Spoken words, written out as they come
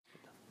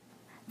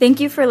Thank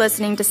you for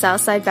listening to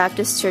Southside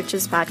Baptist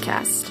Church's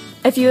podcast.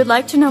 If you would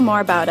like to know more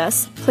about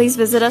us, please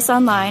visit us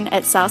online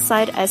at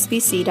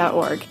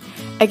southsidesbc.org.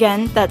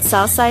 Again, that's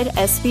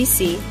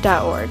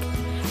southsidesbc.org.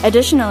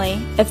 Additionally,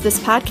 if this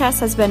podcast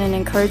has been an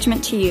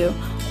encouragement to you,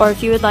 or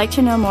if you would like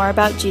to know more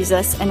about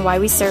Jesus and why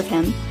we serve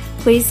him,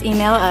 please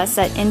email us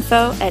at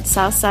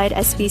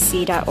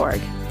info@southsidesbc.org.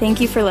 Thank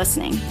you for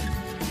listening.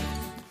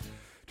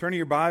 Turn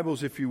your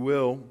Bibles, if you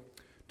will,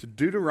 to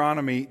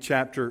Deuteronomy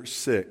chapter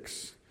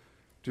 6.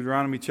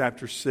 Deuteronomy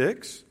chapter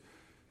 6.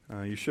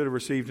 You should have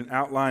received an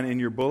outline in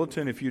your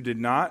bulletin. If you did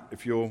not,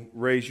 if you'll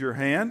raise your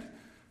hand,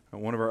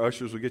 one of our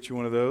ushers will get you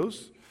one of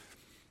those.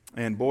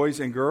 And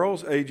boys and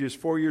girls, ages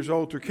 4 years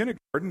old through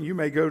kindergarten, you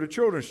may go to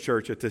children's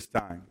church at this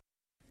time.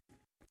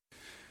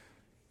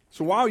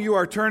 So while you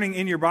are turning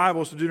in your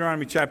Bibles to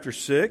Deuteronomy chapter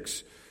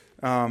 6,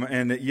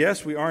 and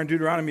yes, we are in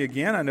Deuteronomy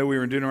again. I know we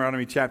were in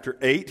Deuteronomy chapter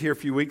 8 here a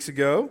few weeks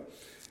ago.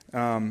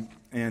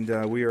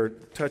 And we are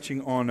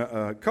touching on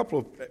a couple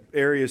of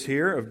areas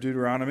here of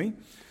Deuteronomy.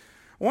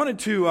 I wanted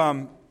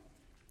to,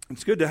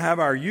 it's good to have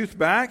our youth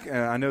back.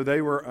 I know they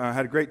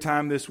had a great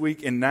time this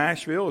week in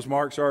Nashville, as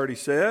Mark's already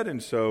said.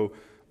 And so,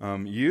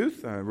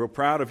 youth, real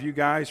proud of you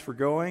guys for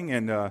going.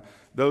 And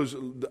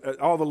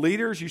all the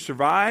leaders, you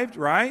survived,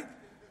 right?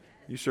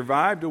 You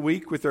survived a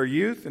week with our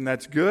youth, and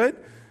that's good.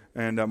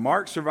 And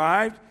Mark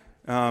survived,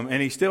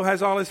 and he still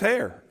has all his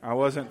hair. I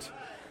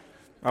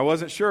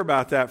wasn't sure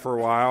about that for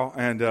a while,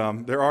 and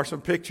there are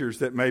some pictures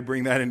that may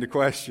bring that into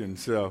question.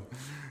 So,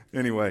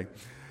 anyway,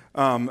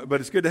 but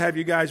it's good to have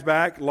you guys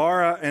back,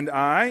 Laura and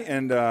I,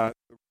 and the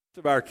rest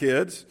of our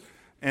kids,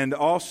 and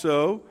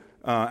also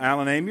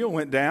Alan Amiel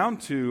went down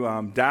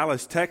to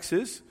Dallas,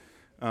 Texas,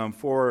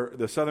 for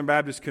the Southern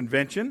Baptist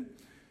Convention.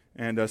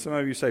 And some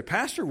of you say,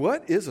 Pastor,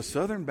 what is a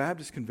Southern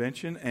Baptist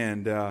Convention,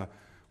 and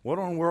what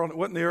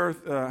in the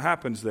earth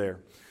happens there?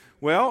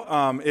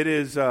 Well, it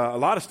is a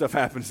lot of stuff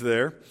happens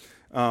there.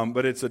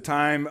 But it's a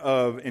time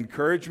of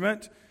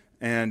encouragement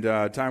and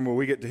a time where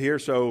we get to hear.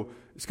 So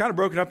it's kind of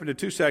broken up into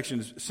two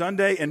sections.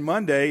 Sunday and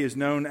Monday is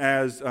known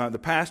as the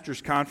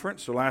Pastors'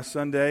 Conference. So last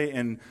Sunday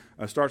and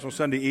starts on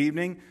Sunday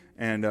evening.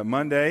 And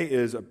Monday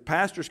is a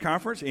Pastors'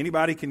 Conference.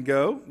 Anybody can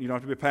go. You don't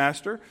have to be a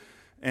pastor.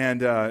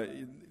 And that's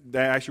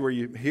actually where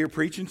you hear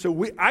preaching.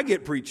 So I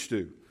get preached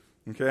to.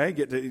 Okay,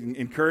 get the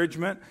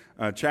encouragement,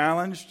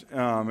 challenged,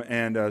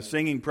 and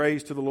singing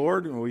praise to the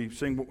Lord. We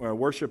sing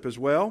worship as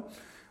well.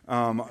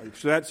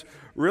 So that's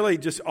really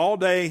just all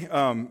day,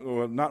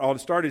 not all, it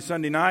started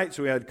Sunday night,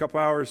 so we had a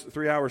couple hours,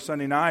 3 hours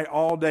Sunday night,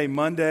 all day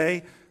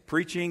Monday,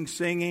 preaching,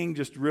 singing,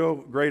 just real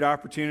great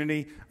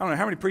opportunity. I don't know,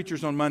 how many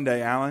preachers on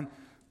Monday, Alan?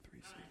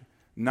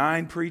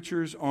 9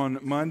 preachers on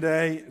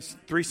Monday,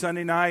 3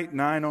 Sunday night,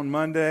 9 on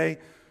Monday,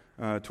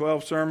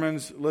 12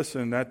 sermons.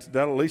 Listen,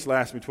 that'll at least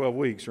last me 12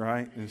 weeks,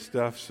 right, and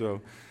stuff,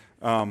 so...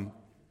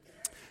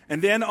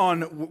 And then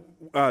on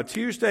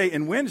Tuesday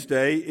and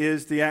Wednesday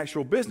is the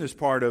actual business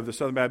part of the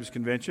Southern Baptist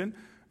Convention,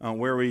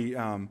 where we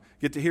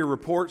get to hear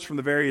reports from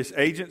the various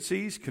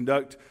agencies,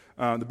 conduct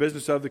the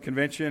business of the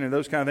convention and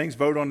those kind of things,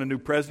 vote on a new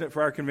president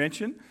for our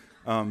convention.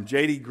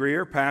 J.D.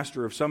 Greer,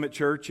 pastor of Summit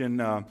Church in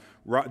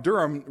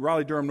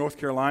Raleigh-Durham, North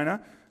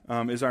Carolina,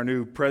 is our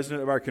new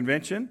president of our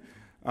convention.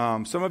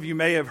 Some of you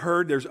may have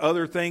heard there's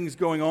other things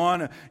going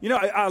on. You know,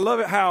 I love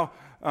it how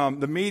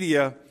the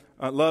media...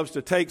 loves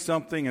to take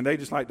something and they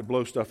just like to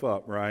blow stuff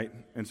up, right?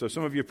 And so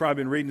some of you have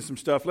probably been reading some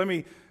stuff. Let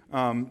me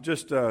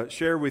just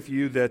share with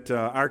you that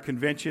our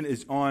convention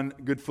is on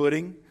good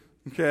footing,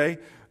 okay?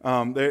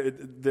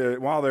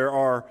 While there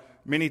are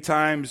many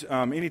times,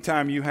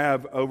 anytime you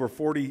have over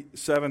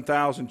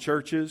 47,000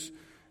 churches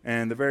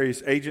and the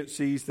various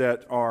agencies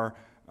that are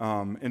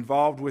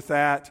involved with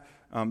that,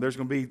 there's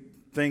going to be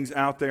things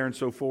out there and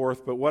so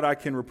forth. But what I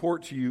can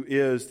report to you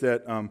is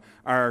that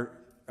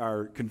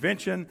our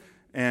convention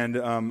and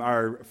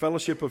our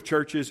fellowship of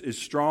churches is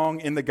strong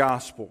in the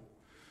gospel,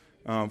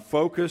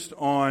 focused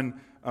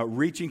on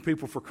reaching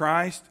people for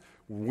Christ,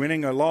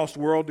 winning a lost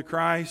world to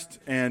Christ,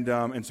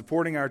 and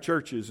supporting our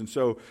churches. And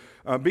so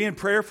be in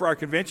prayer for our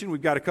convention.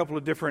 We've got a couple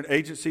of different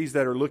agencies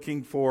that are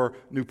looking for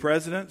new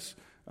presidents.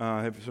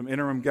 Have some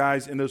interim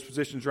guys in those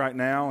positions right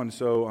now, and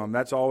so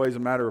that's always a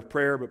matter of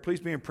prayer. But please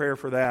be in prayer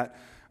for that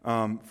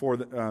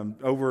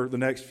over the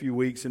next few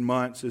weeks and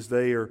months as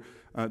they are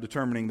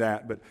determining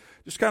that. But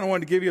just kind of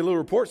wanted to give you a little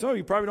report. Some of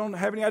you probably don't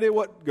have any idea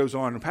what goes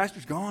on. The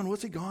pastor's gone.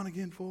 What's he gone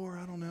again for?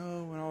 I don't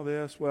know. And all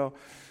this. Well,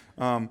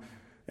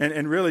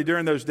 and really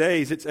during those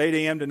days, it's 8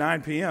 a.m. to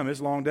 9 p.m. It's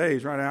long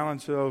days, right, Alan?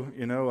 So,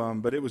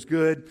 but it was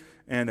good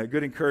and a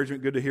good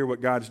encouragement. Good to hear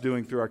what God's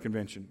doing through our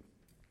convention.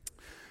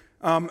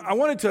 I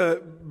wanted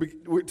to,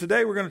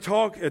 today we're going to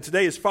talk,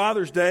 today is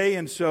Father's Day,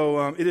 and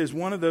so it is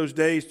one of those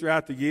days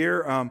throughout the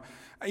year.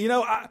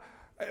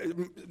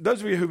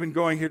 Those of you who've been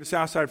going here to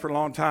Southside for a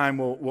long time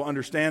will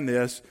understand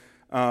this.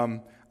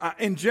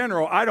 In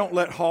general, I don't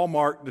let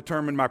Hallmark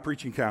determine my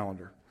preaching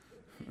calendar.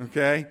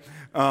 Okay?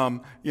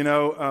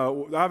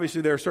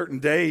 Obviously there are certain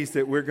days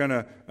that we're going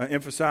to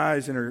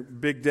emphasize and are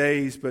big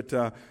days, but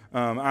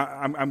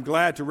I'm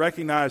glad to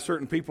recognize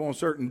certain people on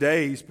certain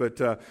days. But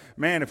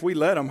man, if we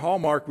let them,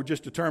 Hallmark would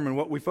just determine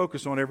what we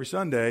focus on every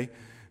Sunday,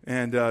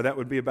 and that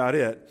would be about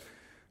it.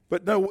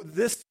 But no,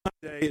 this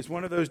Sunday is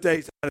one of those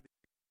days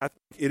I think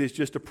it is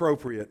just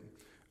appropriate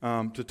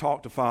to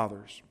talk to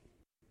fathers.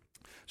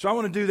 So I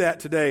want to do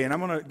that today, and I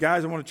want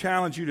to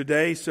challenge you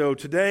today. So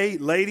today,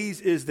 ladies,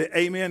 is the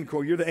Amen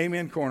corner. You're the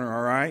Amen corner,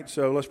 all right?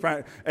 So let's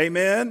practice.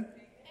 Amen?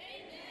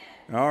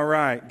 Amen. All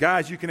right.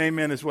 Guys, you can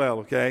amen as well,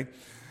 okay?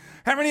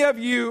 How many of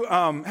you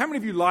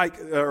like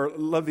or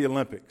love the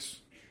Olympics?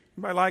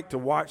 Anybody like to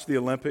watch the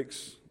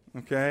Olympics?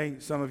 Okay,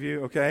 some of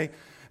you, okay?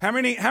 How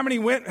many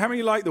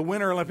like the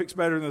Winter Olympics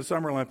better than the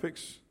Summer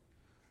Olympics?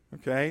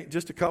 Okay,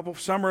 just a couple.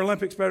 Summer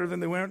Olympics better than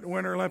the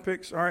Winter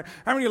Olympics. All right.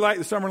 How many like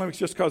the Summer Olympics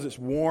just because it's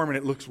warm and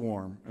it looks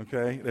warm?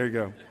 Okay, there you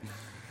go.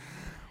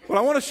 Well,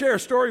 I want to share a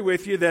story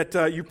with you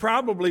that you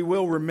probably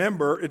will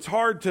remember. It's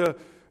hard to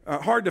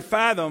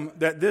fathom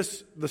that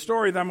the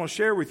story that I'm going to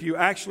share with you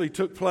actually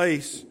took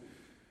place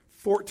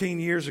 14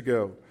 years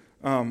ago.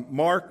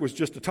 Mark was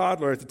just a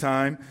toddler at the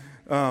time.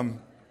 I'm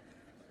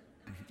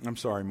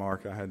sorry,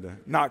 Mark. I had to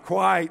not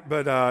quite,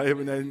 but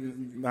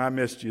I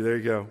missed you. There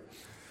you go.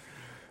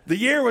 The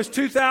year was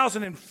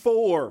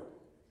 2004.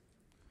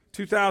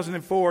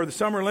 2004, the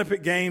Summer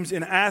Olympic Games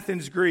in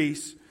Athens,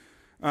 Greece.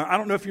 I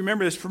don't know if you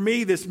remember this. For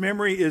me, this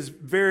memory is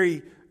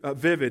very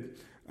vivid.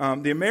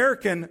 The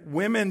American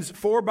women's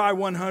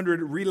 4x100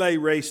 relay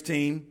race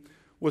team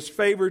was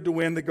favored to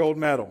win the gold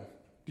medal.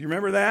 Do you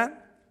remember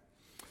that?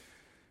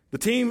 The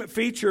team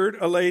featured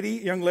a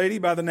young lady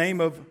by the name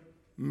of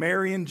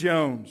Marion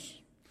Jones,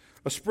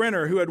 a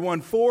sprinter who had won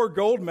 4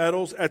 gold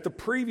medals at the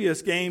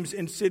previous games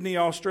in Sydney,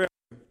 Australia.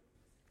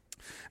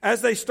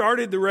 As they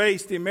started the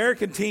race, the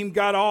American team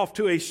got off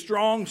to a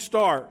strong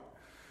start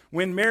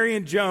when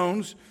Marion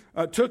Jones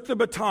took the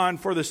baton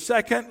for the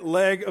second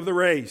leg of the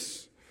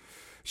race.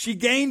 She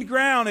gained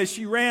ground as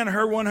she ran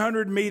her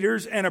 100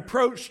 meters and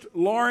approached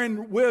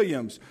Lauren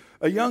Williams,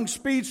 a young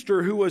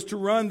speedster who was to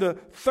run the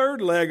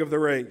third leg of the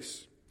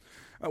race.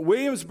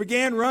 Williams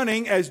began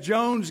running as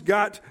Jones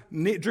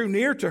drew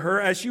near to her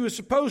as she was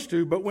supposed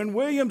to, but when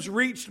Williams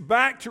reached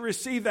back to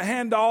receive the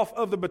handoff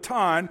of the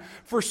baton,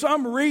 for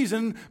some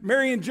reason,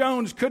 Marion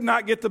Jones could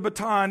not get the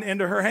baton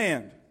into her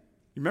hand.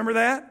 You remember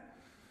that?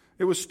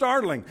 It was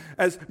startling.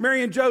 As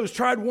Marion Jones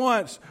tried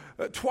once,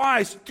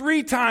 twice,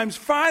 3 times,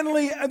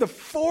 finally, at the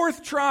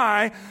 4th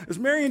try, as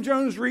Marion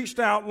Jones reached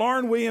out,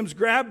 Lauren Williams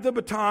grabbed the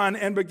baton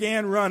and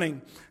began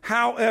running.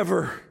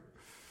 However,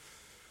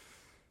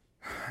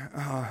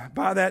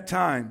 by that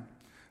time,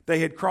 they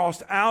had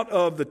crossed out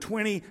of the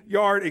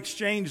 20-yard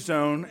exchange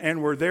zone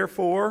and were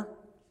therefore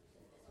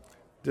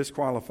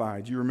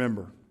disqualified. You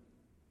remember.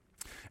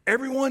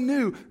 Everyone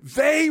knew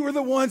they were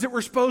the ones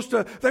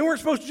that they weren't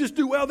supposed to just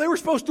do well. They were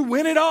supposed to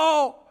win it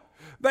all.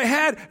 They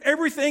had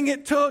everything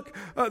it took.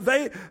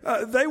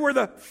 They were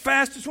the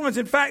fastest ones.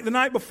 In fact, the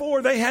night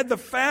before, they had the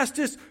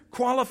fastest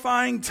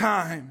qualifying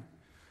time.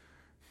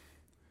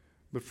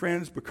 But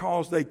friends,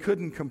 because they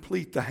couldn't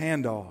complete the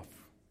handoff,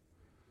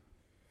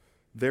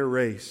 their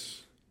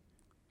race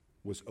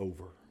was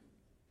over.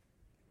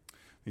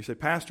 You say,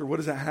 Pastor, what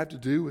does that have to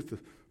do with the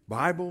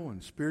Bible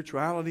and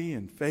spirituality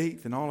and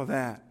faith and all of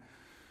that?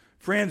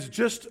 Friends,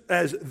 just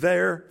as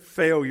their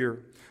failure,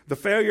 the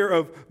failure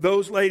of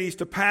those ladies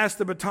to pass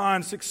the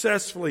baton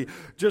successfully,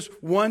 just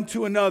one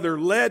to another,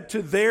 led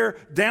to their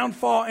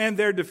downfall and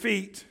their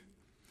defeat.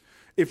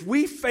 If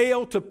we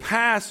fail to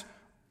pass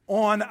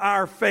on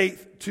our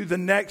faith to the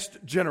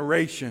next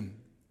generation,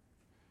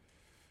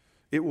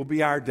 it will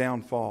be our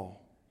downfall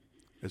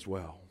as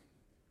well.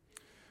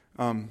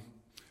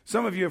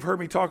 Some of you have heard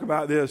me talk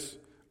about this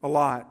a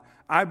lot.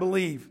 I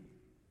believe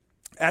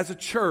as a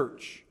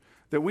church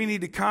that we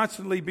need to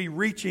constantly be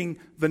reaching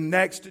the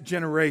next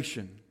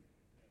generation.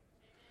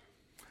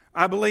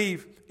 I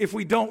believe if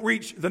we don't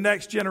reach the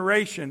next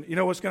generation, you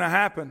know what's going to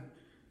happen?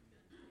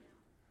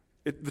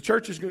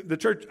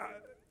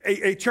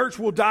 A church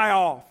will die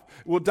off,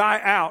 will die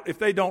out if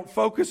they don't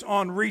focus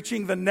on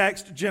reaching the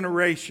next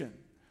generation.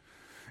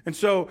 And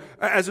so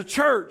as a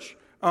church,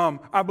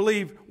 I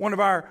believe one of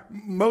our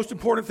most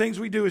important things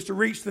we do is to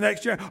reach the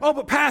next generation. Oh,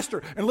 but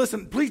Pastor, and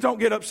listen, please don't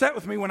get upset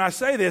with me when I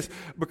say this,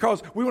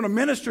 because we want to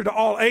minister to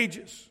all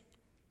ages.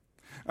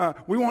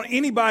 We want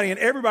anybody and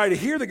everybody to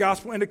hear the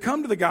gospel and to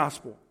come to the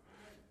gospel.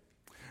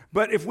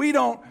 But if we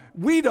don't,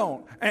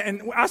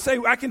 and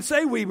I can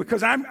say we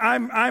because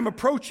I'm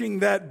approaching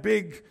that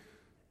big.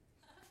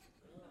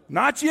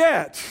 Not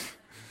yet,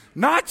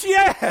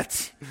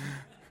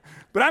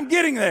 but I'm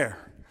getting there.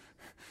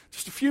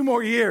 Just a few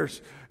more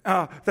years.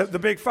 The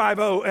big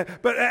 5-0.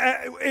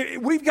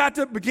 But we've got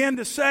to begin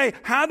to say,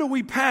 how do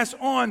we pass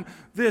on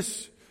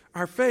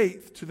our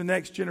faith to the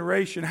next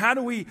generation? How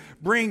do we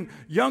bring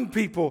young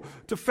people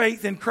to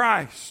faith in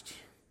Christ?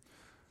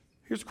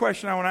 Here's a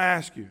question I want to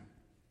ask you.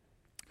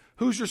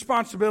 Whose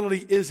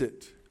responsibility is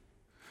it?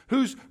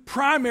 Whose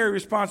primary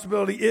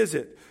responsibility is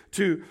it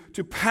to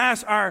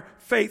pass our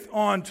faith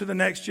on to the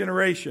next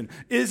generation?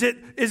 Is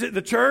it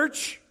the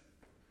church?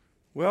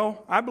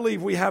 Well, I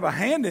believe we have a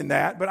hand in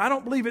that, but I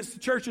don't believe it's the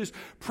church's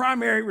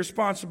primary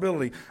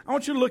responsibility. I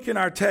want you to look in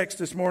our text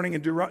this morning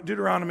in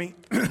Deuteronomy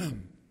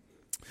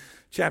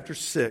chapter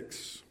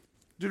 6.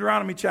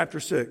 Deuteronomy chapter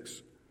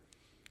 6.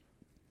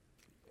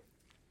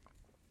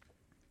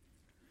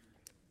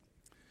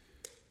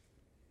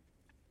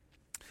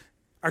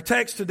 Our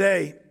text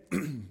today,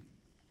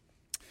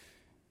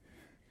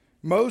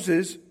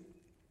 Moses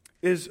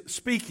is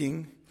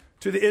speaking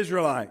to the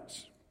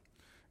Israelites.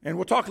 And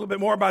we'll talk a little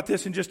bit more about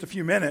this in just a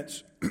few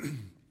minutes.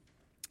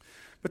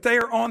 But they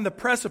are on the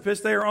precipice,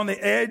 they are on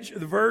the edge,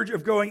 the verge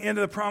of going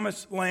into the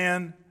promised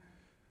land,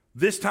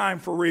 this time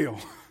for real.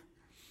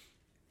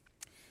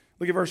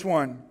 Look at verse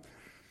 1.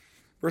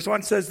 Verse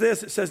 1 says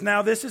this, it says,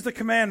 "Now this is the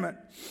commandment,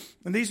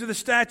 and these are the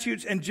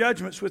statutes and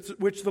judgments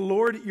which the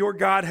Lord your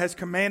God has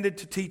commanded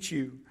to teach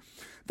you,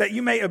 that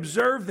you may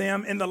observe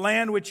them in the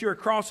land which you are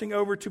crossing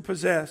over to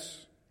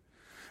possess,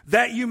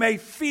 that you may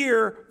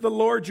fear the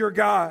Lord your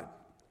God,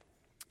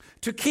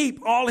 to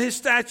keep all his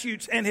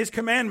statutes and his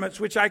commandments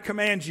which I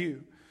command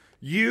you,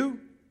 you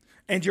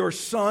and your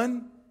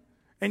son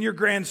and your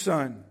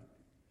grandson,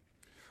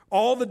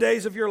 all the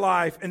days of your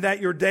life, and that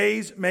your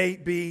days may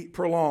be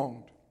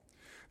prolonged.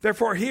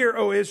 Therefore hear,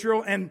 O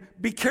Israel, and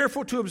be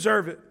careful to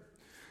observe it,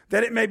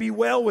 that it may be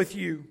well with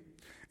you,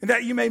 and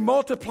that you may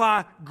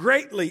multiply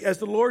greatly as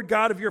the Lord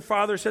God of your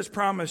fathers has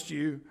promised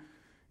you,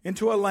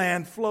 into a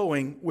land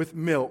flowing with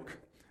milk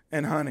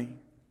and honey."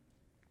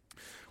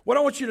 What I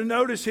want you to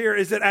notice here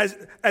is that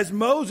as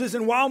Moses,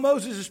 and while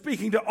Moses is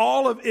speaking to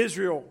all of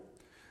Israel,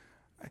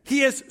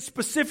 he is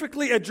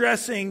specifically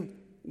addressing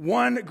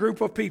one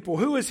group of people.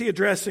 Who is he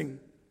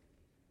addressing?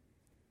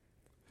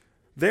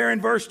 There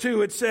in verse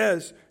 2 it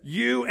says,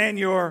 "You and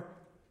your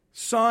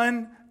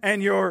son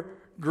and your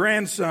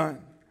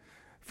grandson."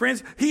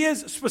 Friends, he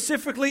is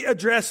specifically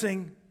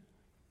addressing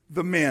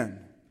the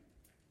men.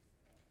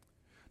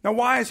 Now,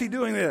 why is he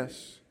doing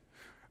this?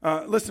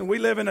 Listen, we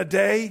live in a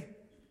day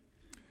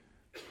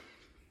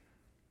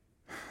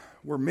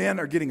where men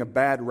are getting a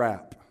bad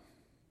rap.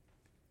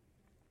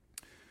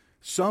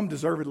 Some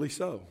deservedly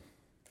so.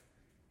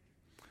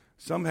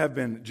 Some have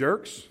been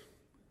jerks.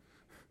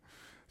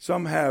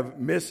 Some have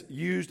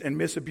misused and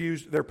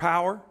misabused their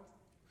power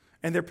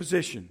and their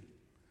position.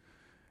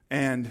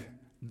 And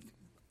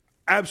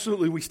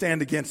absolutely we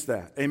stand against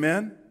that.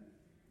 Amen?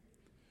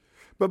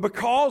 But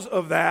because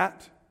of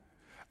that,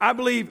 I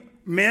believe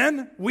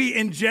men, we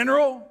in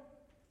general,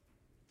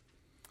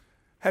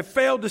 have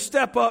failed to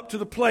step up to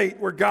the plate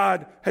where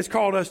God has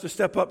called us to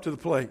step up to the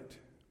plate.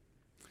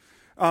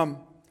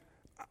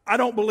 I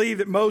don't believe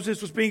that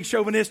Moses was being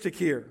chauvinistic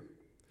here.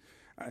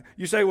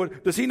 You say, well,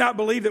 does he not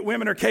believe that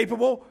women are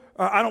capable?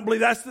 I don't believe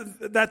that's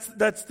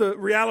the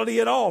reality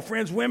at all.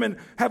 Friends, women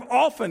have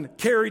often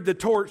carried the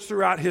torch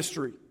throughout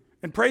history.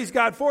 And praise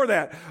God for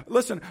that.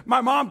 Listen, my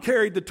mom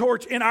carried the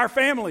torch in our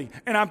family,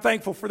 and I'm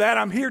thankful for that.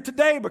 I'm here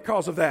today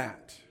because of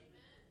that.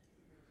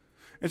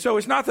 And so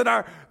it's not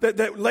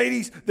that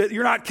ladies, that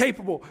you're not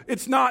capable.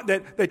 It's not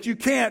that you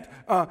can't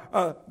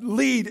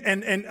lead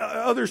and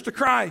others to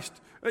Christ.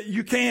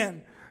 You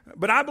can.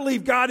 But I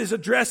believe God is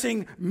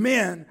addressing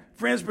men,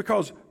 friends,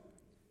 because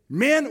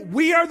men,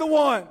 we are the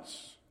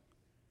ones.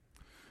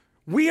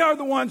 We are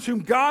the ones whom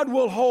God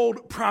will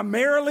hold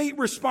primarily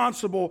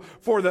responsible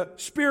for the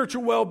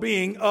spiritual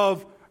well-being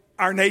of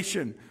our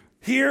nation.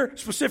 Here,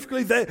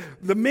 specifically,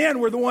 the men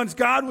were the ones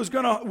God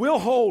will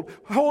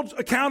hold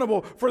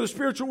accountable for the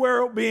spiritual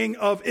well-being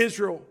of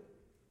Israel.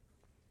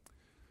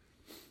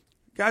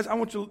 Guys, I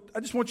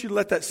just want you to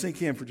let that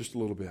sink in for just a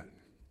little bit.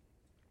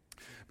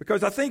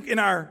 Because I think in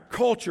our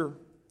culture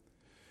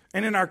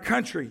and in our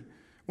country,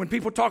 when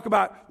people talk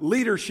about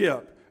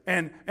leadership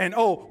and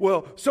oh,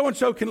 well,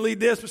 so-and-so can lead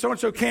this, but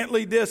so-and-so can't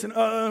lead this,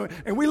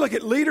 and we look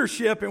at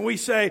leadership and we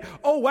say,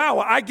 oh, wow,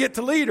 I get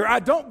to lead or I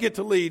don't get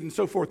to lead and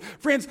so forth.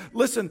 Friends,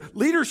 listen,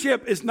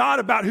 leadership is not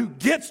about who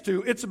gets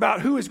to, it's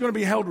about who is going to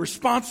be held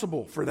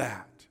responsible for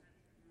that.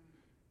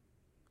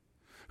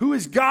 Who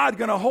is God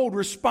going to hold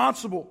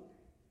responsible?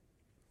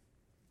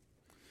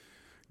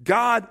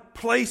 God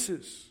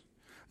places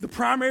the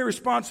primary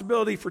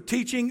responsibility for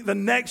teaching the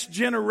next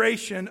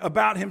generation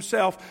about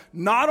himself,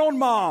 not on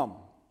mom,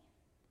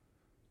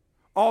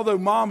 although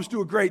moms do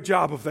a great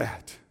job of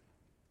that.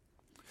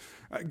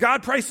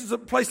 God places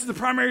the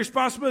primary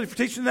responsibility for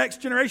teaching the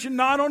next generation,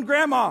 not on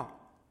grandma,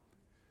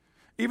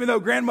 even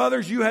though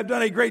grandmothers, you have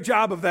done a great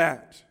job of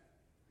that.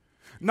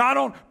 Not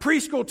on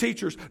preschool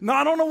teachers,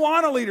 not on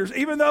Awana leaders,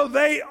 even though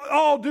they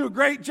all do a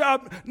great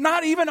job,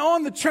 not even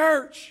on the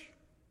church.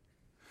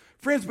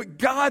 Friends, but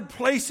God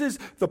places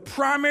the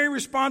primary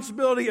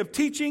responsibility of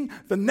teaching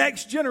the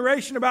next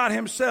generation about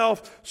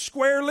himself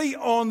squarely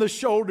on the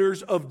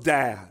shoulders of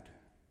dad.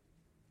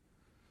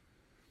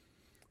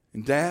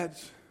 And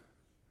dads,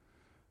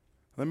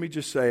 let me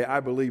just say, I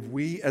believe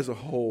we as a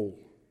whole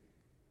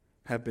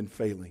have been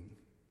failing.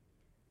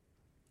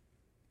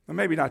 Now,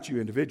 maybe not you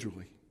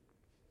individually.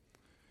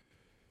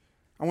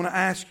 I want to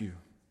ask you,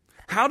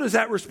 how does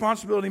that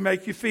responsibility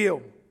make you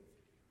feel?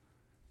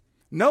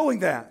 Knowing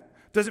that,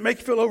 does it make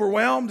you feel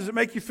overwhelmed? Does it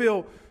make you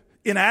feel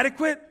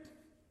inadequate?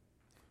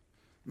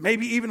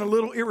 Maybe even a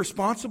little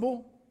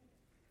irresponsible?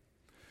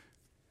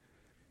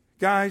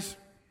 Guys,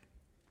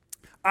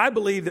 I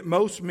believe that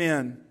most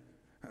men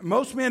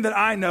that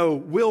I know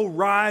will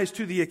rise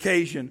to the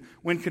occasion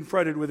when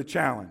confronted with a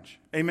challenge.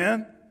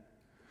 Amen?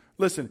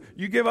 Listen,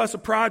 you give us a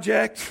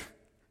project,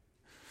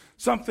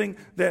 something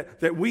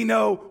that we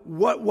know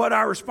what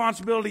our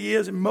responsibility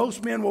is, and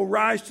most men will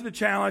rise to the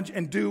challenge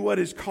and do what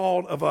is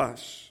called of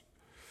us.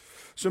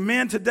 So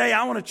men, today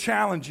I want to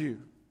challenge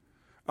you.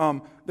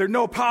 There are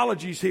no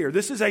apologies here.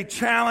 This is a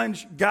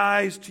challenge,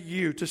 guys, to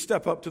you to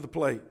step up to the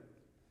plate.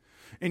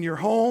 In your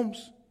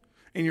homes,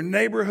 in your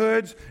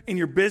neighborhoods, in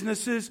your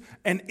businesses,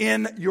 and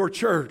in your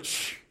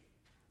church.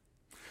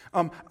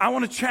 I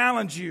want to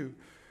challenge you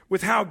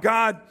with how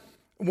God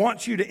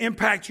wants you to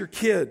impact your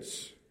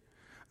kids.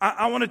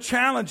 I want to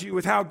challenge you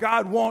with how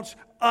God wants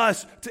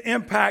us to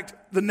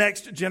impact the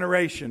next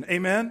generation.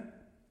 Amen?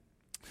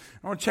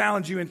 I want to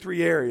challenge you in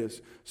 3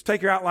 areas. Let's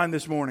take your outline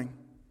this morning.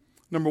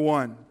 Number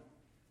 1.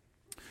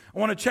 I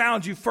want to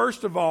challenge you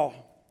first of all,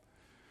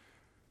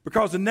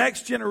 because the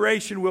next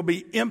generation will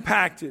be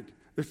impacted.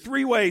 There are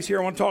 3 ways here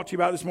I want to talk to you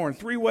about this morning.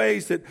 3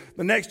 ways that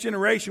the next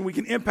generation, we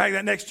can impact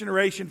that next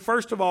generation.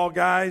 First of all,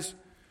 guys,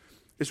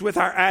 it's with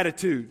our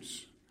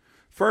attitudes.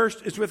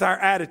 First, it's with our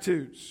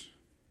attitudes.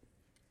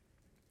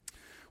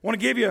 I want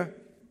to give you,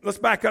 let's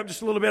back up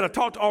just a little bit. I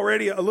talked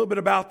already a little bit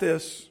about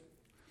this.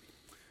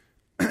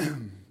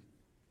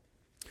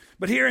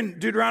 But here in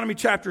Deuteronomy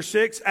chapter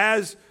 6,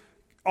 as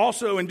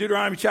also in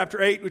Deuteronomy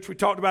chapter 8, which we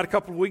talked about a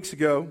couple of weeks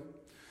ago,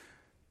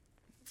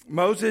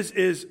 Moses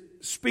is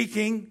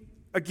speaking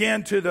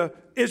again to the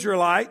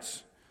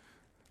Israelites.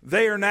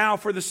 They are now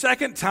for the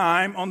second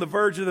time on the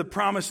verge of the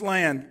promised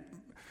land.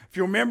 If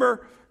you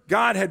remember,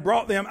 God had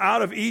brought them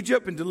out of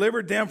Egypt and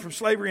delivered them from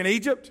slavery in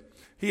Egypt.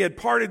 He had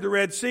parted the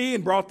Red Sea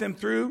and brought them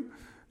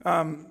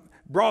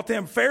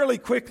fairly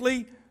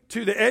quickly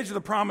to the edge of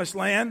the promised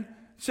land.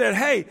 Said,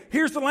 hey,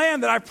 here's the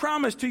land that I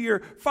promised to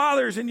your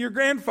fathers and your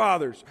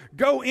grandfathers.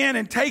 Go in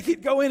and take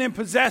it. Go in and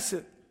possess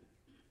it.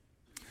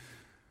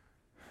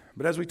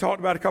 But as we talked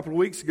about a couple of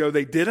weeks ago,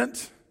 they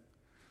didn't.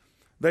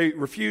 They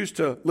refused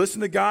to listen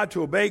to God,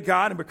 to obey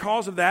God, and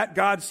because of that,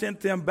 God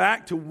sent them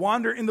back to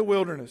wander in the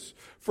wilderness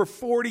for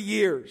 40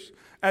 years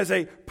as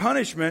a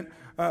punishment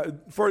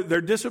for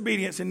their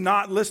disobedience in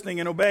not listening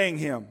and obeying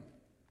Him.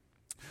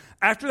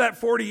 After that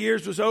 40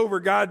 years was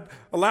over, God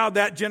allowed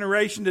that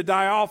generation to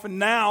die off, and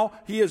now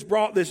He has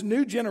brought this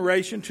new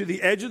generation to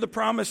the edge of the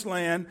promised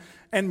land,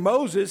 and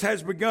Moses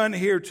has begun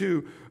here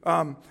to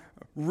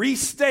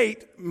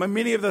restate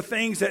many of the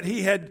things that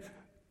he had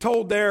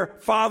told their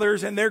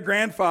fathers and their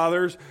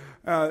grandfathers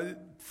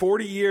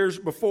 40 years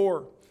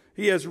before.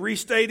 He has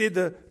restated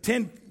the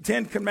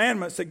Ten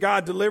Commandments that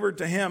God delivered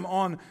to him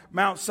on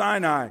Mount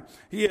Sinai.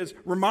 He is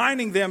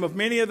reminding them of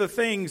many of the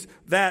things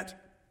that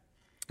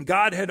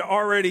God had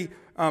already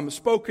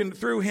spoken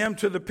through him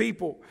to the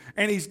people.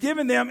 And He's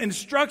given them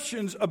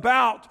instructions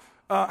about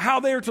how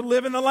they are to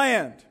live in the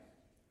land.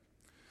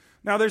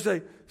 Now there's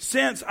a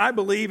sense, I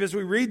believe, as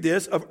we read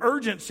this, of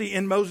urgency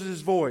in Moses'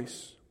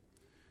 voice.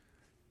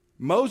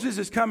 Moses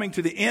is coming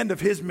to the end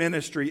of his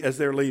ministry as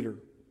their leader.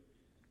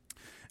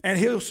 And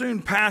he'll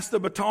soon pass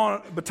the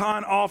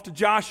baton off to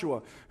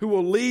Joshua, who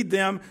will lead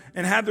them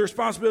and have the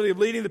responsibility of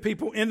leading the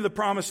people into the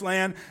promised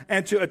land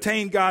and to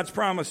attain God's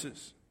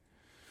promises.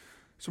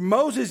 So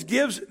Moses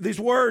gives these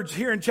words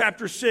here in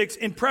chapter 6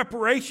 in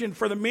preparation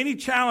for the many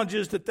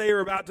challenges that they are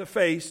about to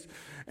face.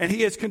 And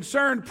he is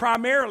concerned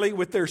primarily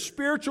with their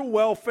spiritual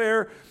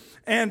welfare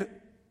and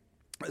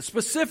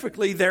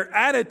specifically their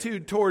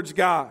attitude towards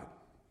God.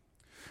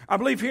 I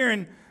believe here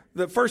in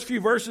the first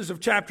few verses of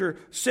chapter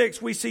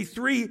 6, we see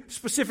 3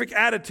 specific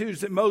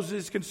attitudes that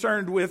Moses is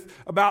concerned with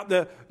about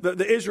the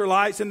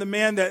Israelites and the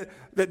men, that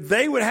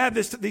they would have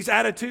these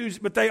attitudes,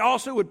 but they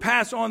also would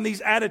pass on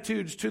these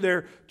attitudes to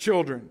their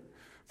children.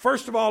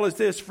 First of all is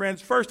this,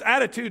 friends. First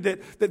attitude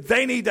that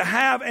they need to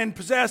have and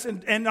possess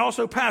and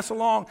also pass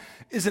along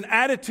is an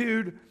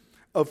attitude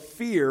of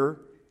fear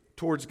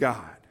towards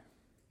God.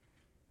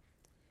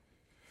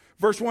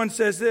 Verse 1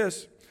 says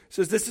this. It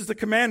says, this is the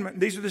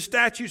commandment. These are the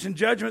statutes and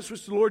judgments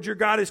which the Lord your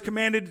God has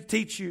commanded to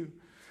teach you,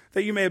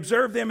 that you may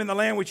observe them in the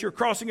land which you're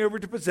crossing over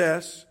to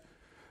possess,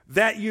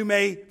 that you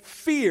may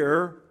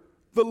fear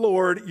the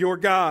Lord your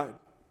God.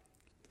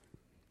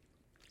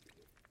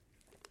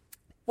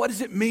 What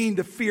does it mean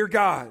to fear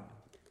God?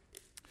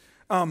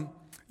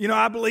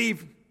 I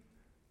believe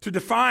to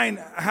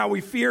define how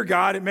we fear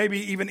God, it may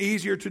be even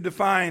easier to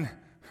define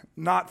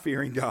not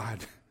fearing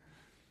God.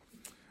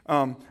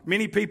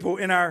 Many people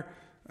in our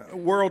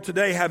world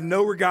today have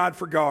no regard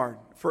for God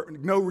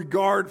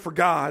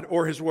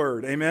or His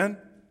Word. Amen?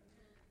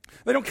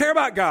 They don't care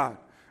about God.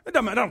 I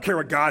don't care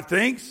what God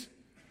thinks.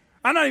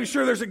 I'm not even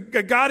sure there's a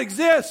God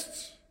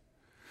exists.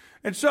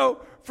 And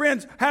so,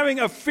 friends, having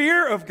a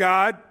fear of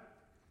God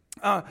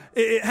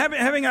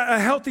Having a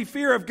healthy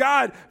fear of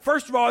God,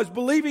 first of all, is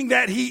believing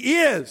that He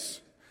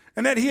is,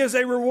 and that He is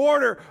a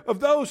rewarder of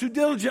those who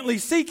diligently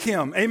seek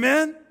Him.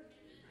 Amen?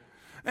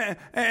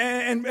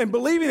 And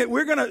believing that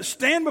we're going to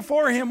stand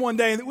before Him one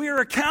day and that we are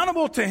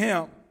accountable to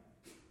Him.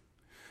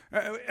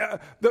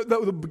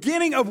 The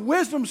beginning of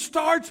wisdom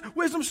starts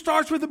with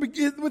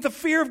the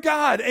fear of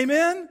God.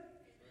 Amen?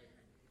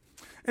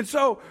 And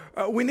so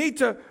we need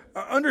to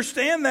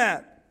understand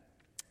that.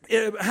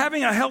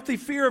 Having a healthy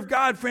fear of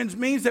God, friends,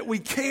 means that we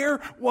care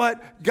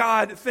what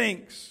God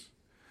thinks.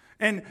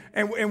 And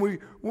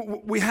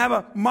we have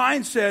a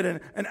mindset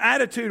and an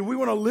attitude. We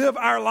want to live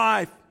our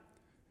life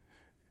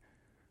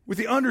with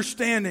the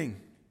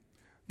understanding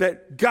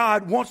that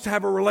God wants to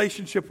have a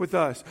relationship with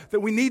us,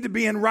 that we need to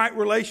be in right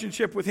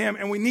relationship with Him,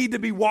 and we need to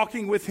be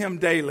walking with Him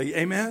daily.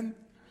 Amen?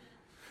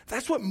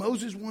 That's what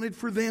Moses wanted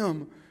for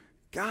them.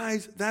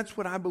 Guys, that's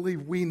what I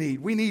believe we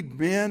need. We need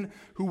men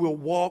who will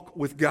walk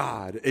with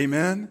God.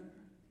 Amen?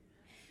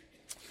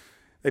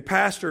 A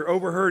pastor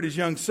overheard his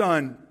young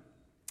son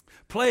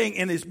playing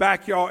in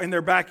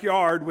their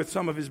backyard with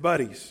some of his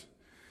buddies.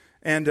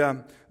 And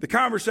the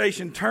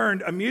conversation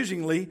turned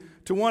amusingly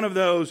to one of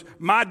those,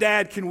 my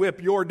dad can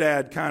whip your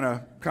dad kind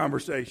of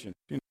conversation.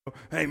 You know,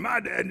 hey, my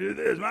dad can do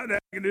this, my dad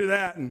can do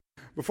that. And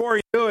before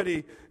he knew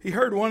it, he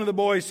heard one of the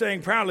boys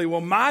saying proudly,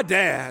 well, my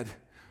dad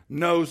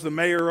knows the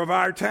mayor of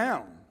our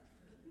town.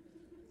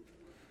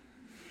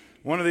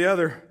 One of the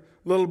other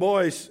little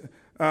boys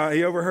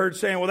he overheard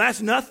saying, well,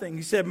 that's nothing.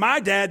 He said, my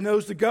dad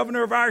knows the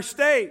governor of our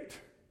state.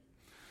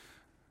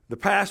 The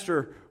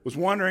pastor was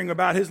wondering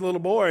about his little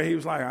boy. He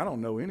was like, I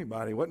don't know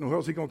anybody. What in the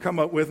world is he going to come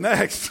up with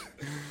next?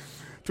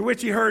 To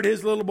which he heard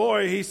his little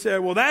boy. He said,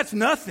 well, that's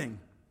nothing.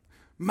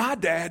 My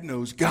dad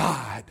knows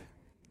God.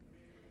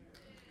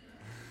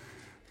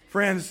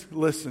 Friends,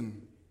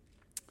 listen.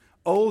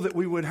 Oh, that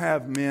we would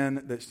have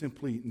men that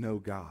simply know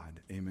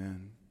God.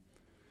 Amen.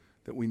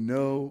 That we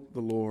know the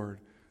Lord,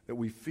 that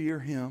we fear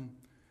Him,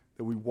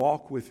 that we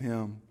walk with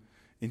Him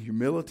in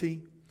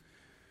humility,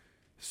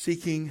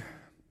 seeking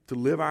to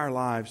live our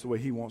lives the way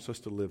He wants us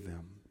to live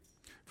them.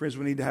 Friends,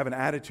 we need to have an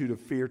attitude of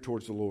fear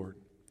towards the Lord.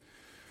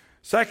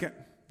 Second,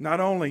 not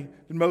only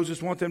did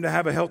Moses want them to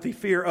have a healthy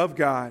fear of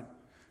God,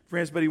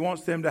 friends, but he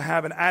wants them to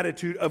have an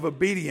attitude of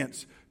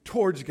obedience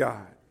towards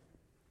God.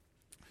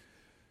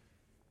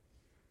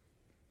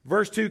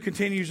 Verse 2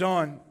 continues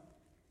on.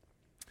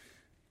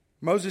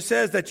 Moses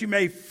says that you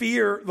may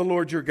fear the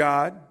Lord your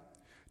God,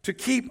 to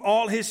keep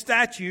all His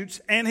statutes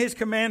and His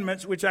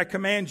commandments, which I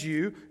command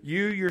you,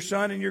 your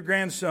son and your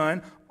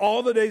grandson,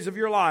 all the days of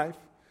your life,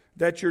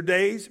 that your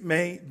days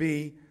may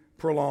be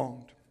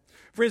prolonged.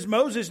 Friends,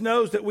 Moses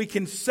knows that we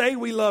can say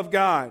we love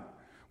God.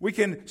 We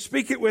can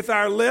speak it with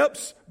our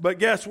lips, but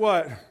guess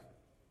what?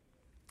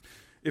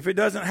 If it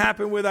doesn't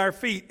happen with our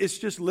feet, it's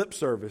just lip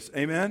service.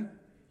 Amen?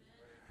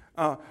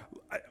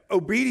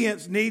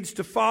 Obedience needs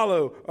to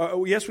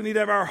follow. Yes, we need to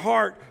have our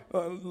heart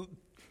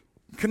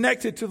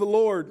connected to the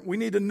Lord. We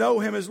need to know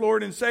Him as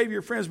Lord and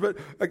Savior, friends. But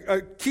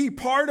a key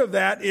part of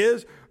that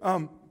is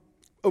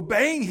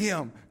obeying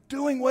Him,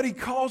 doing what He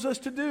calls us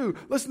to do.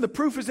 Listen, the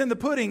proof is in the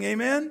pudding.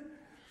 Amen?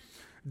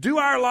 Do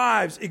our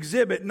lives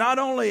exhibit not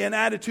only an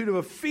attitude of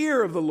a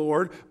fear of the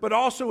Lord, but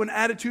also an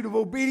attitude of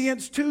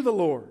obedience to the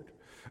Lord?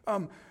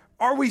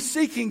 Are we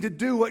seeking to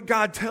do what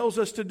God tells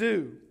us to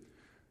do?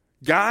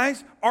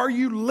 Guys, are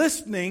you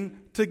listening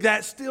to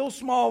that still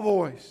small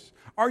voice?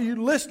 Are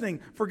you listening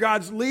for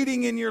God's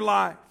leading in your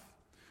life?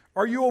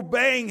 Are you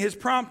obeying His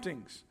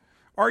promptings?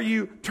 Are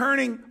you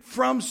turning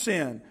from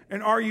sin?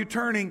 And are you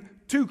turning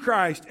to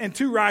Christ and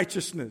to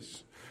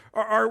righteousness?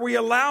 Are we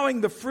allowing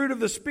the fruit of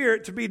the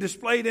Spirit to be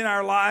displayed in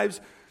our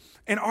lives?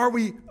 And are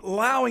we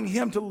allowing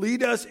Him to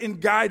lead us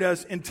and guide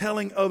us in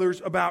telling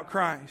others about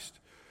Christ?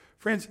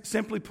 Friends,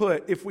 simply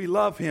put, if we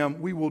love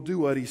Him, we will do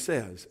what He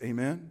says.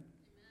 Amen?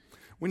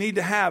 We need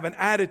to have an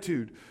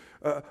attitude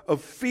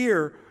of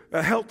fear,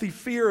 a healthy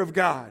fear of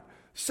God.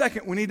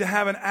 Second, we need to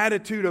have an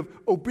attitude of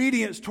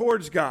obedience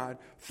towards God.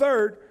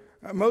 Third,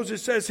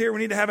 Moses says here we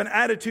need to have an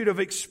attitude of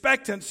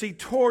expectancy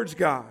towards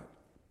God.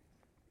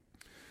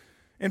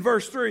 In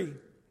verse 3, it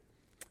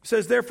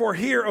says, therefore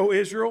hear, O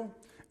Israel,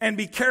 and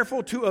be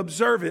careful to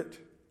observe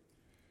it,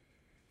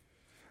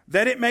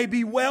 that it may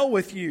be well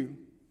with you,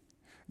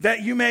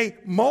 that you may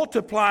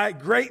multiply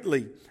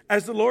greatly,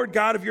 as the Lord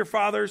God of your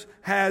fathers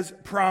has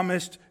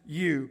promised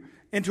you,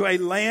 into a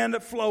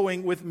land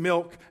flowing with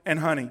milk and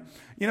honey.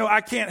 You know, I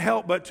can't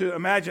help but to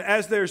imagine,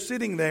 as they're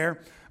sitting there,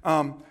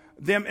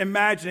 them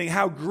imagining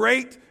how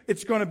great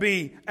it's going to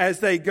be as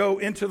they go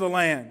into the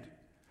land.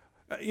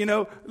 You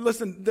know,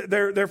 listen,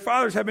 their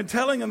fathers have been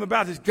telling them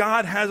about this.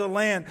 God has a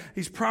land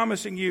He's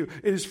promising you.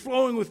 It is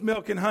flowing with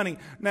milk and honey.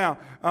 Now,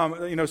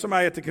 you know,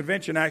 somebody at the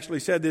convention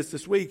actually said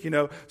this week. You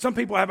know, some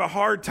people have a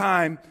hard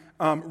time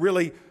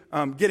really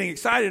getting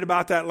excited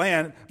about that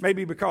land,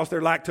 maybe because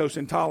they're lactose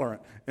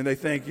intolerant. And they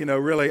think, you know,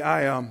 really,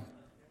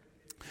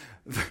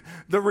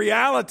 the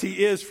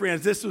reality is,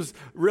 friends, this was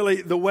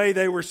really the way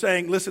they were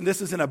saying, listen,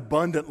 this is an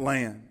abundant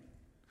land.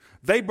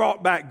 They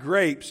brought back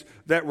grapes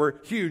that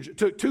were huge. It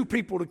took 2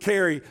 people to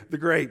carry the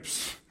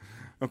grapes.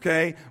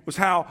 Okay, was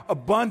how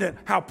abundant,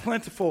 how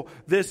plentiful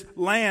this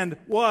land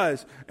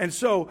was. And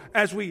so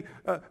as we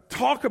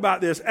talk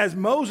about this, as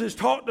Moses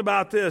talked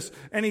about this,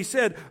 and he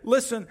said,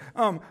 listen,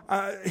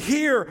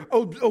 hear,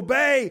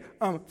 obey,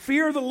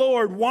 fear the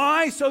Lord.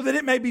 Why? So that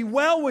it may be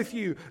well with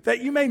you,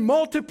 that you may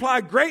multiply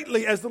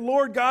greatly as the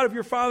Lord God of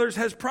your fathers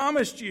has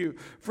promised you.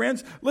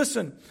 Friends,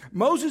 listen,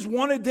 Moses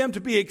wanted them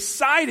to be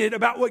excited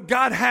about what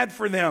God had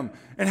for them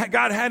and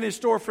God had in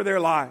store for their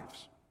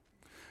lives.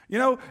 You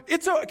know,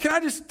 can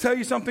I just tell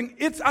you something?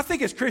 I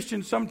think as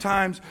Christians,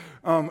 sometimes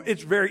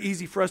it's very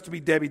easy for us to be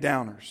Debbie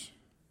Downers.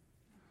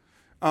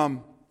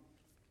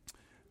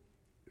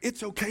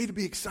 It's okay to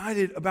be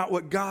excited about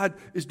what God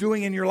is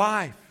doing in your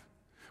life.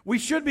 We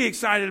should be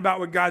excited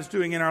about what God's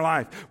doing in our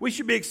life. We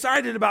should be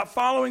excited about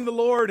following the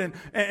Lord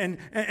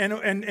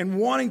and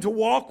wanting to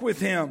walk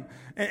with Him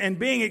and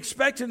being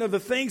expectant of the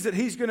things that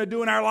He's going to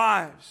do in our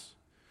lives.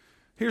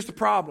 Here's the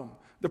problem.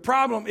 The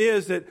problem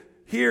is that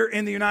here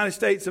in the United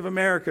States of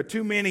America,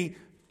 too many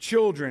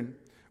children,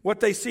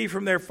 what they see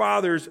from their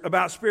fathers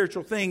about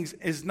spiritual things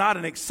is not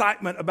an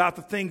excitement about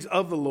the things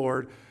of the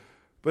Lord,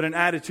 but an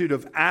attitude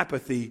of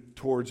apathy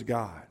towards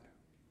God.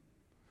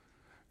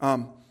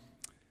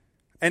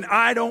 And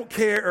I don't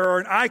care, or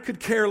an I could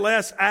care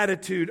less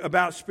attitude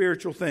about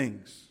spiritual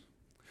things.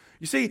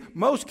 You see,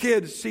 most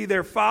kids see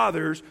their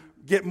fathers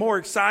get more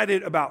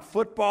excited about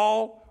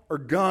football or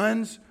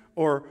guns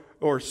or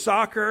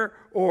soccer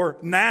or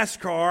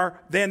NASCAR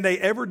than they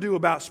ever do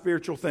about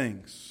spiritual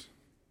things.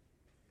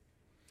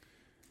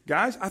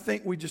 Guys, I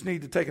think we just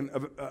need to take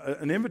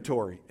an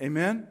inventory.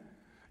 Amen?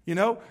 You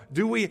know,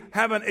 do we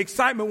have an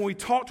excitement when we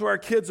talk to our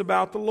kids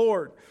about the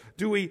Lord?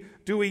 Do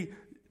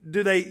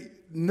they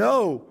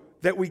know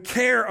that we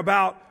care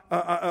about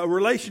a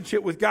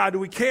relationship with God?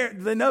 Do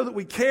they know that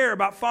we care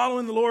about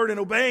following the Lord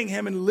and obeying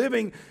Him and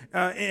living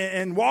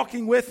and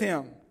walking with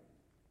Him?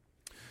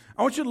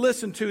 I want you to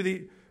listen to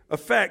the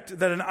effect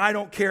that an I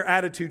don't care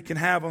attitude can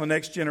have on the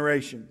next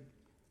generation.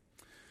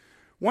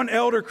 One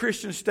elder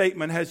Christian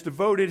statement has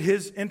devoted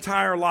his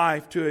entire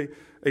life to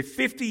a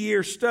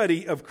 50-year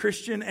study of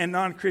Christian and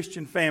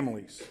non-Christian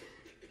families.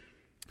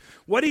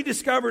 What he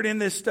discovered in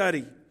this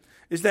study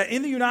is that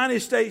in the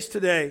United States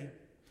today,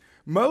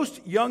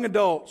 most young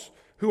adults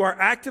who are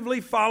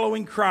actively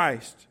following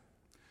Christ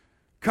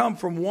come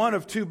from one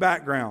of 2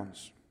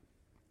 backgrounds.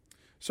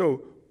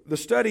 So, the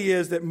study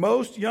is that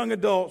most young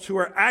adults who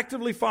are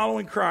actively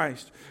following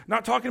Christ,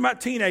 not talking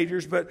about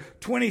teenagers, but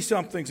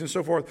 20-somethings and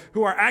so forth,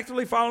 who are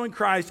actively following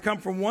Christ come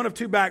from one of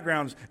 2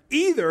 backgrounds.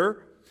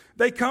 Either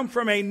they come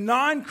from a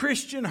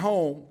non-Christian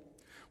home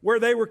where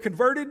they were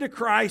converted to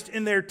Christ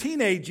in their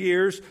teenage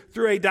years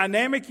through a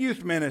dynamic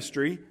youth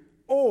ministry,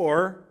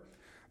 or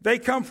they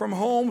come from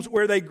homes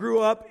where they grew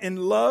up in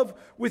love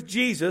with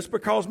Jesus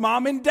because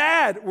mom and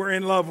dad were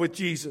in love with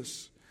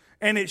Jesus,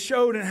 and it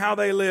showed in how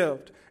they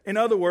lived. In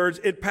other words,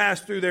 it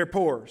passed through their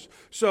pores.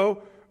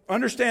 So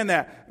understand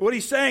that. What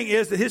he's saying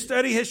is that his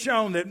study has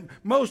shown that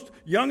most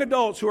young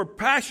adults who are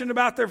passionate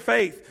about their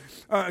faith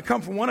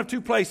come from one of 2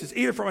 places,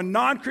 either from a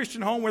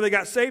non-Christian home where they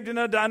got saved in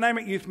a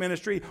dynamic youth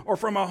ministry, or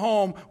from a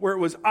home where it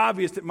was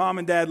obvious that mom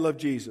and dad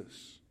loved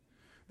Jesus.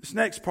 This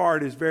next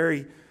part is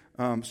very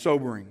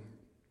sobering.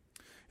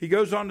 He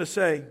goes on to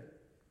say,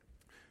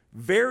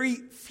 very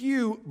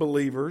few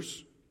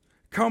believers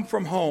come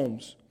from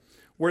homes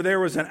where there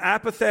was an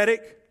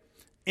apathetic,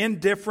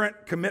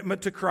 indifferent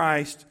commitment to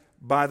Christ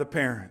by the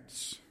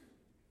parents.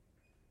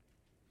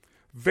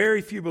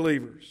 Very few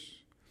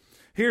believers.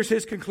 Here's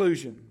his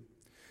conclusion.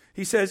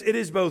 He says, it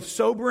is both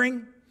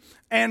sobering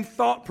and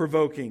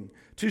thought-provoking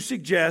to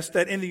suggest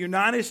that in the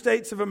United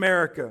States of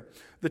America,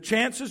 the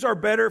chances are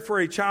better for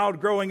a child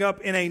growing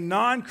up in a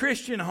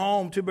non-Christian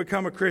home to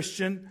become a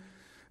Christian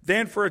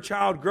than for a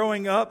child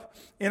growing up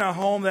in a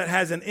home that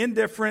has an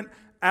indifferent,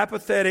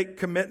 apathetic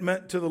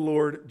commitment to the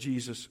Lord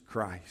Jesus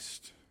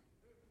Christ.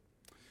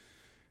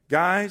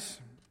 Guys,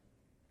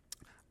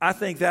 I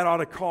think that ought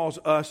to cause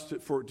us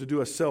to do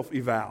a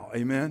self-eval.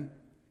 Amen?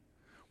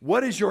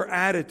 What is your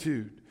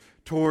attitude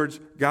towards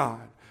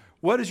God?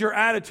 What is your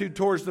attitude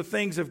towards the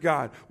things of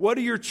God? What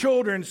do your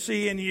children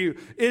see in you?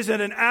 Is it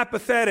an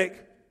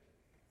apathetic,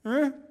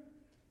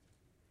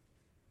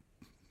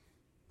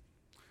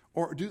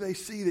 or do they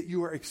see that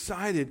you are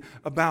excited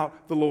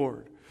about the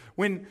Lord?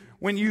 When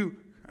you,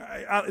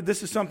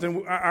 this is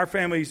something our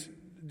family's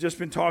just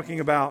been talking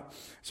about,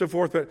 so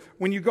forth. But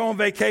when you go on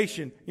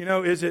vacation, you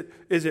know, is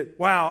it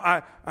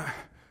wow?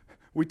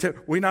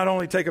 We not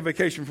only take a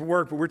vacation from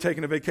work, but we're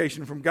taking a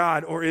vacation from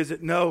God, or is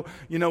it no?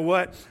 You know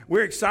what?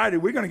 We're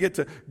excited. We're going to get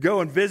to go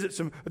and visit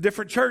a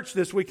different church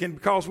this weekend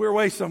because we're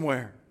away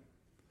somewhere.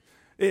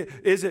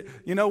 Is it,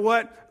 you know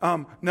what?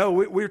 No,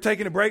 we're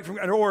taking a break from,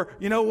 or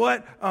you know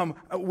what?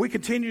 We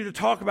continue to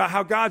talk about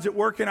how God's at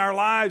work in our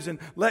lives and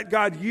let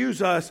God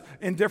use us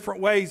in different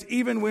ways,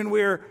 even when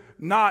we're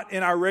not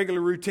in our regular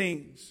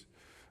routines.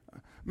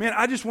 Man,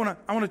 I want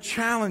to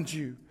challenge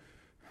you,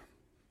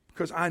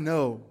 because I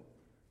know,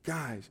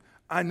 guys,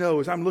 I know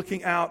as I'm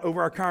looking out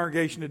over our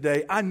congregation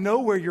today, I know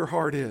where your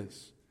heart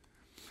is.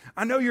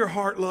 I know your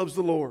heart loves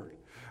the Lord.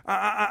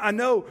 I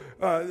know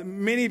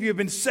many of you have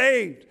been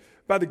saved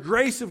by the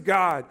grace of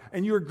God,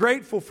 and you are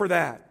grateful for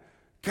that.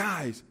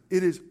 Guys,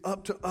 it is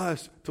up to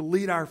us to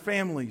lead our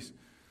families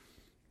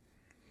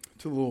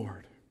to the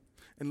Lord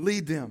and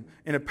lead them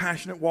in a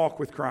passionate walk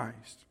with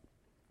Christ.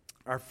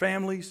 Our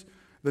families,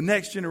 the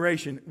next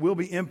generation, will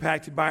be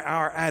impacted by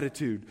our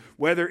attitude,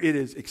 whether it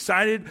is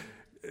excited,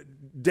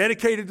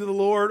 dedicated to the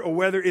Lord, or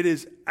whether it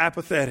is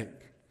apathetic.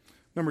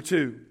 Number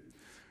 2,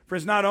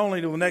 friends, not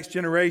only will the next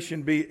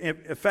generation be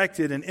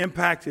affected and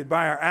impacted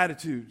by our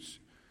attitudes,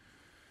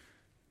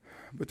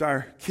 but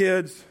our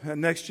kids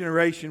and next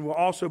generation will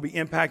also be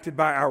impacted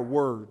by our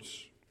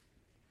words.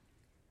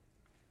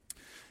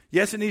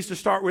 Yes, it needs to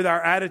start with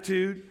our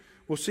attitude.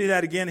 We'll see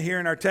that again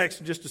here in our text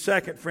in just a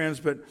second, friends,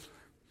 but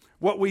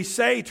what we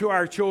say to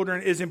our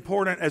children is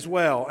important as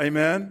well.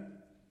 Amen?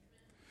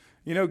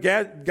 You know,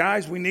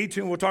 guys, we need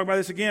to, and we'll talk about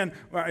this again,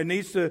 it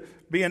needs to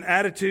be an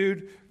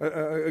attitude,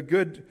 a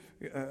good,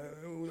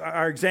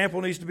 our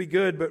example needs to be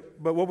good,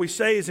 but what we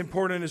say is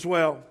important as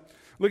well.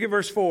 Look at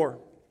verse 4.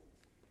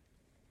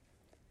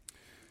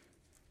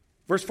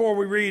 Verse 4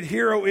 we read,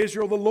 "Hear, O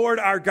Israel, the Lord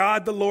our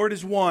God, the Lord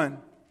is one.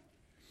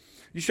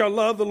 You shall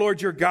love the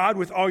Lord your God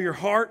with all your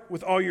heart,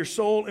 with all your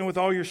soul, and with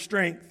all your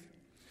strength.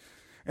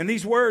 And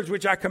these words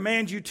which I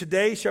command you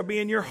today shall be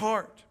in your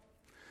heart.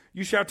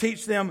 You shall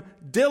teach them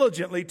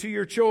diligently to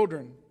your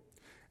children,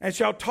 and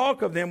shall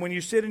talk of them when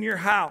you sit in your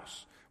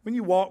house, when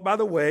you walk by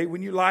the way,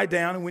 when you lie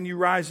down, and when you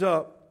rise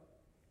up.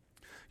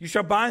 You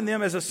shall bind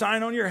them as a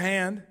sign on your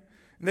hand,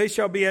 and they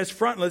shall be as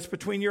frontlets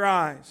between your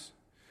eyes.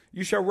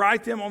 You shall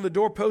write them on the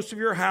doorposts of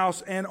your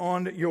house and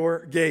on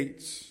your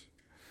gates."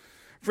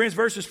 Friends,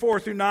 verses 4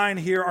 through 9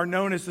 here are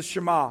known as the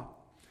Shema.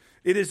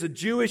 It is a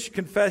Jewish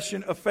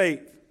confession of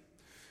faith.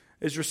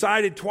 It's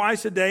recited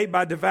twice a day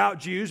by devout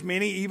Jews,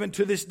 many even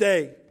to this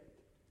day.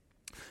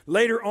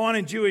 Later on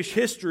in Jewish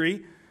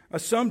history,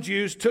 some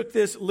Jews took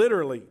this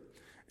literally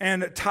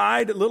and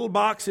tied little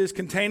boxes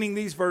containing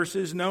these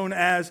verses, known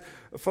as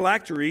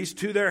phylacteries,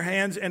 to their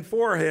hands and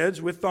foreheads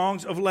with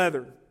thongs of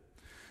leather.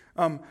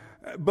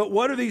 But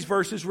what are these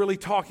verses really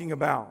talking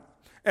about?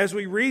 As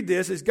we read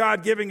this, is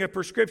God giving a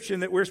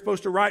prescription that we're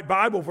supposed to write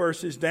Bible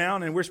verses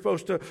down and we're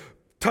supposed to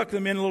tuck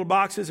them in little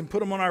boxes and put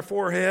them on our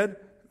forehead?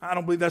 I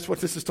don't believe that's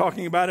what this is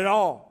talking about at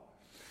all.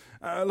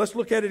 Let's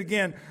look at it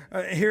again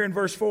here in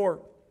verse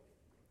 4.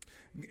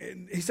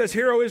 He says,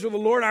 "Hear, O Israel, the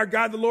Lord our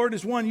God, the Lord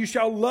is one. You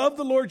shall love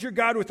the Lord your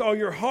God with all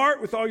your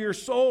heart, with all your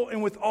soul,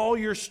 and with all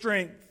your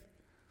strength."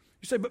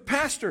 You say, "But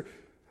Pastor,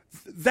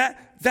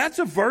 that's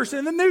a verse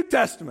in the New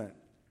Testament."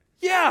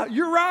 Yeah,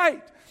 you're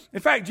right.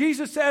 In fact,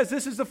 Jesus says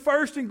this is the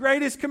first and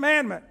greatest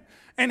commandment.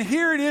 And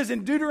here it is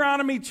in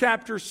Deuteronomy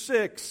chapter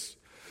 6.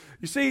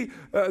 You see,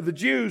 the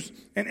Jews,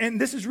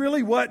 and this is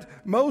really what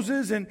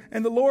Moses and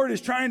the Lord is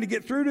trying to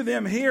get through to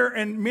them here,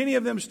 and many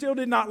of them still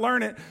did not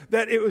learn it,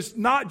 that it was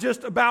not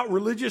just about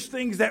religious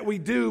things that we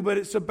do, but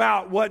it's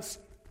about what's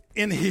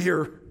in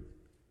here.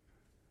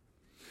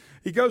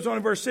 He goes on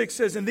in verse 6,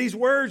 says, "And these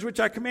words which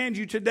I command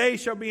you today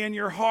shall be in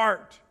your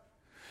heart."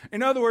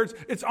 In other words,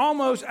 it's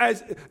almost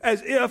as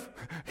if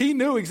he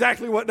knew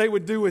exactly what they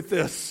would do with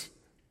this.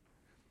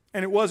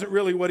 And it wasn't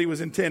really what he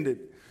was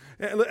intended.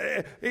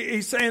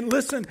 He's saying,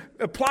 listen,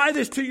 apply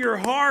this to your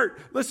heart.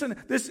 Listen,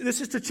 this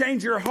is to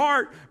change your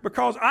heart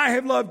because I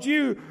have loved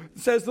you,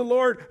 says the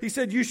Lord. He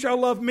said, you shall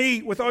love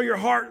me with all your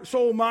heart,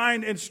 soul,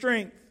 mind, and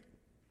strength.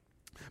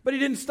 But he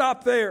didn't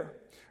stop there.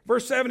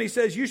 Verse 7, he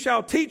says, you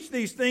shall teach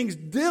these things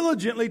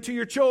diligently to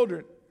your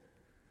children,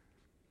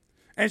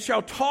 and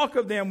shall talk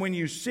of them when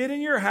you sit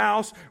in your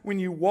house, when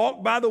you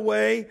walk by the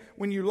way,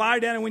 when you lie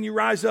down, and when you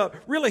rise up.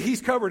 Really,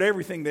 he's covered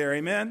everything there,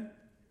 amen?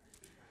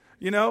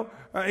 You know,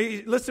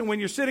 listen, when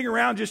you're sitting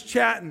around just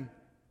chatting,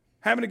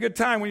 having a good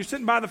time, when you're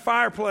sitting by the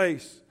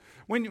fireplace,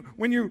 when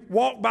you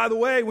walk by the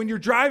way, when you're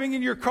driving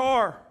in your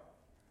car.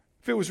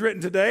 If it was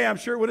written today, I'm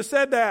sure it would have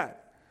said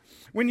that.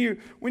 When you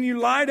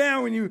lie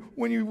down,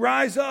 when you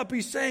rise up,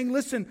 he's saying,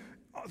 listen,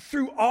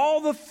 through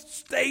all the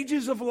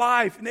stages of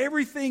life and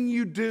everything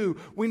you do,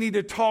 we need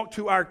to talk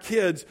to our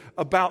kids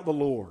about the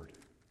Lord.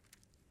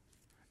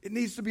 It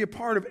needs to be a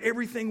part of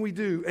everything we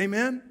do.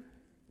 Amen?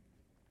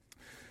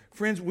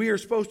 Friends, we are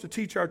supposed to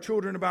teach our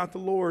children about the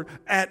Lord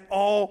at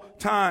all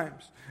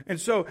times. And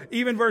so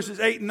even verses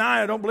 8 and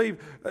 9, I don't believe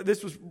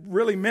this was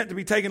really meant to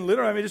be taken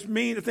literally. I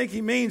think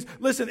he means,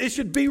 listen, it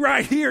should be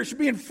right here. It should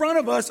be in front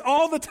of us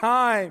all the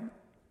time.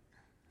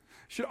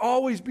 It should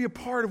always be a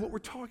part of what we're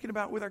talking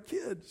about with our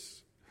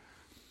kids.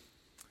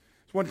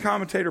 As one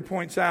commentator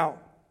points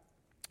out,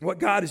 what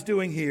God is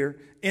doing here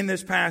in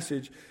this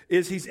passage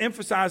is he's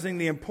emphasizing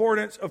the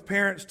importance of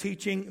parents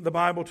teaching the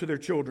Bible to their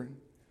children.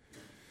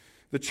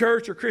 The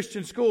church or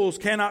Christian schools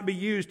cannot be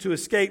used to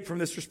escape from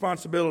this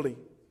responsibility.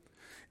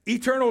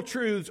 Eternal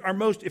truths are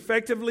most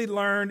effectively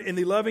learned in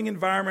the loving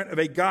environment of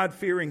a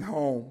God-fearing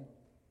home.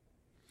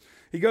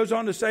 He goes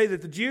on to say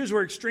that the Jews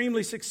were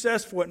extremely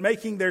successful at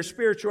making their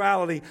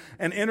spirituality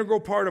an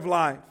integral part of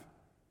life.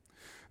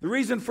 The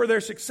reason for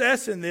their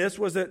success in this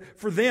was that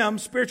for them,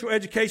 spiritual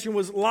education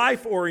was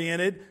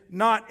life-oriented,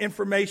 not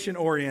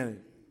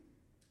information-oriented.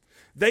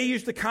 They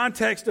used the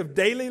context of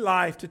daily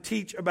life to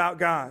teach about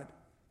God.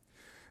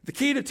 The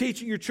key to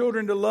teaching your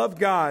children to love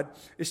God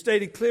is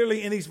stated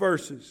clearly in these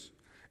verses.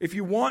 If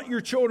you want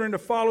your children to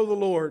follow the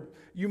Lord,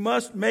 you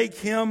must make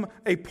Him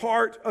a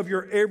part of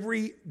your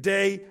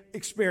everyday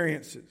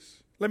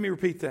experiences. Let me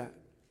repeat that.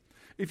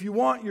 If you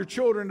want your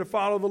children to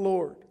follow the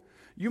Lord,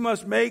 you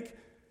must make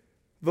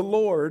the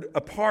Lord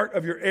a part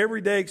of your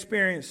everyday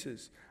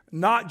experiences,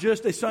 not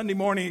just a Sunday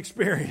morning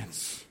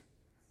experience.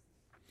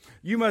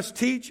 You must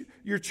teach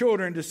your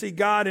children to see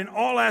God in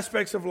all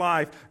aspects of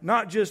life,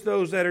 not just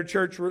those that are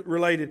church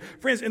related.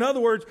 Friends, in other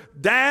words,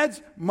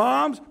 dads,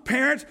 moms,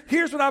 parents,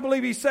 here's what I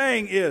believe he's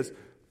saying is,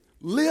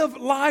 live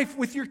life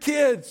with your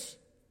kids.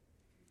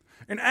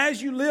 And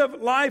as you live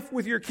life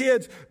with your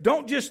kids,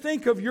 don't just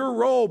think of your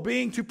role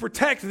being to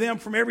protect them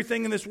from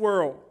everything in this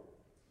world.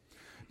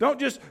 Don't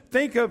just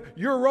think of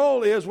your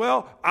role is,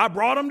 well, I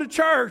brought them to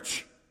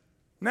church.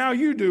 Now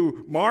you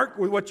do, Mark,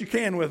 with what you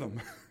can with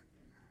them.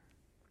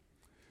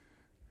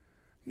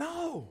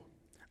 No.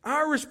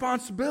 Our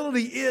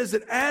responsibility is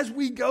that as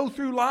we go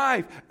through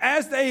life,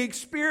 as they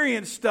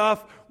experience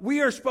stuff,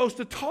 we are supposed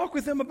to talk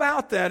with them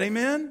about that.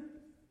 Amen?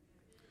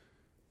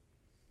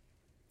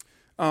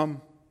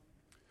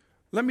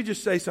 Let me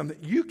just say something.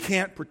 You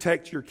can't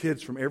protect your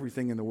kids from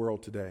everything in the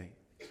world today.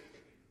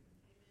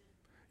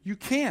 You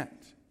can't.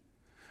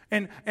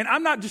 And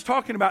I'm not just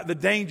talking about the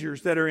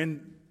dangers that are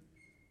in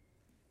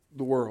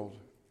the world.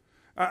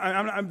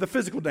 I'm the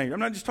physical danger. I'm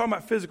not just talking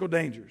about physical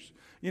dangers.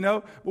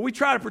 But we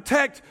try to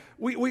protect.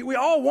 We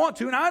all want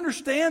to, and I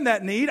understand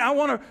that need. I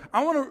want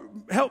to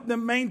help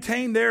them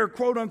maintain their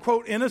quote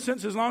unquote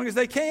innocence as long as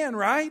they can,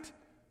 right?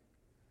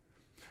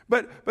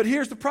 But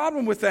here's the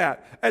problem with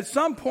that. At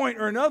some point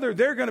or another,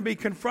 they're going to be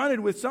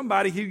confronted with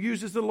somebody who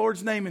uses the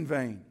Lord's name in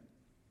vain.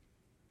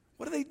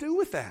 What do they do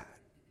with that?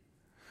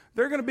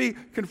 They're going to be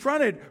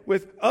confronted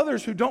with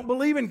others who don't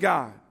believe in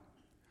God.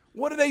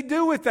 What do they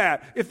do with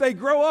that? If they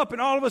grow up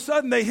and all of a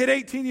sudden they hit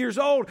 18 years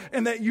old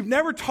and that you've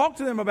never talked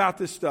to them about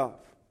this stuff.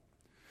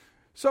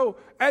 So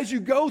as you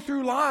go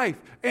through life,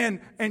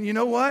 and you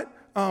know what?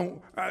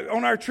 On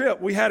our trip,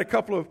 we had a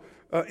couple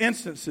of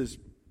instances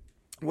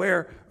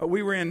where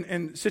we were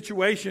in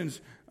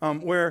situations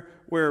where,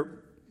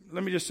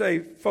 let me just say,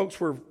 folks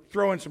were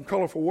throwing some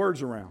colorful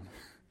words around.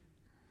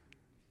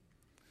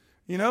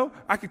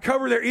 I could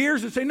cover their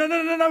ears and say, no,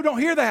 don't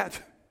hear that.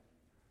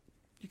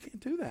 You can't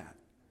do that.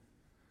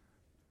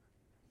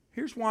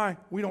 Here's why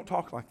we don't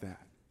talk like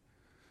that.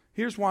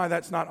 Here's why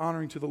that's not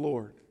honoring to the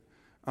Lord.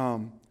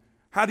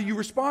 How do you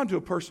respond to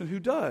a person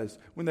who does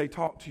when they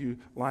talk to you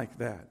like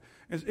that?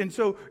 And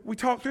so we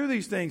talk through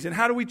these things. And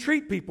how do we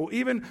treat people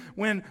even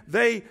when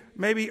they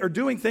maybe are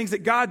doing things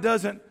that God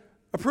doesn't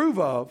approve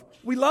of?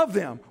 We love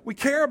them. We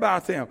care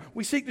about them.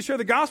 We seek to share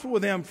the gospel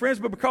with them, friends,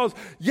 but because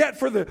yet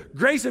for the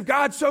grace of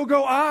God, so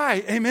go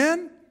I.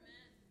 Amen?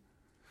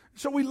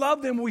 So we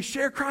love them. We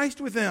share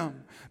Christ with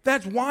them.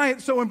 That's why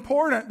it's so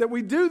important that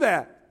we do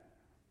that.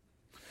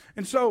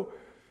 And so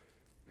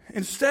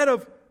instead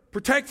of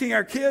protecting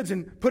our kids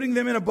and putting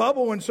them in a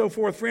bubble and so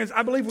forth, friends,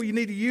 I believe we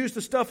need to use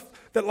the stuff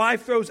that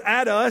life throws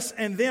at us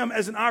and them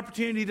as an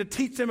opportunity to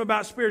teach them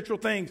about spiritual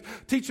things,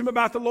 teach them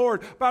about the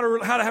Lord,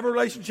 about how to have a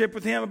relationship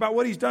with Him, about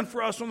what He's done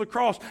for us on the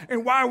cross,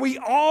 and why we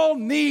all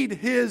need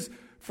His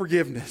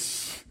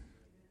forgiveness.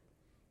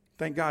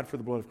 Thank God for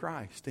the blood of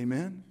Christ.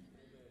 Amen?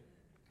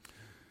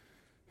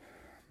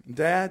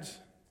 Dads,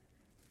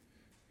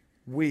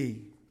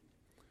 we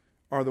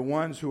are the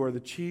ones who are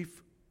the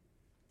chief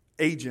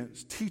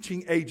agents,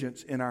 teaching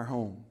agents in our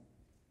home.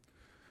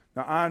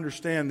 Now, I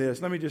understand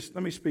this. Let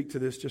me speak to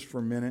this just for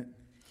a minute.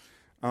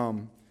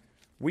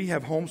 We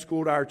have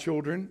homeschooled our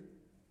children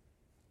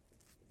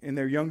in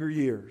their younger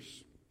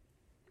years.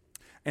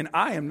 And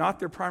I am not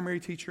their primary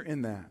teacher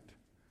in that.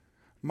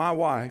 My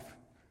wife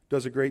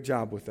does a great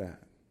job with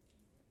that.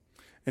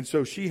 And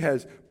so she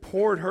has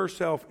poured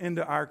herself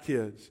into our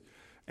kids.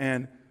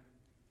 And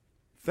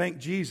thank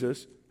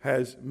Jesus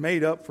has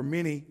made up for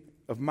many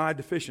of my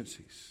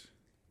deficiencies.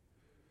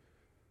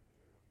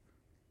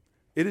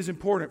 It is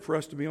important for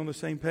us to be on the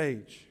same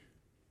page.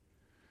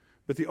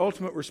 But the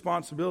ultimate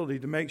responsibility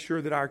to make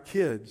sure that our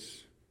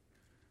kids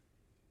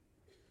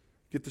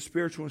get the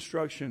spiritual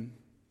instruction,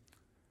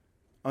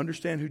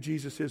 understand who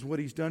Jesus is, what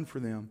He's done for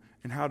them,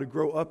 and how to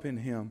grow up in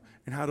Him,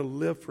 and how to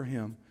live for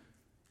Him,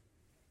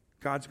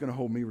 God's going to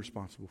hold me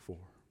responsible for.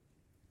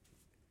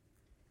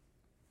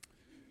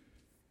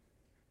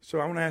 So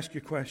I want to ask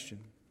you a question.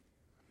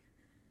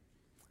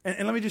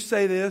 And let me just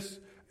say this.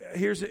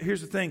 Here's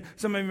the thing.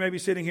 Some of you may be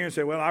sitting here and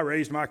say, well, I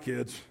raised my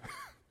kids.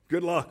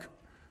 Good luck.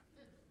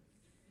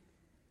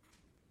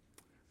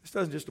 This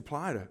doesn't just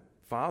apply to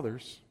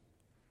fathers.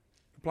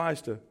 It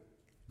applies to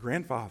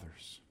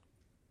grandfathers,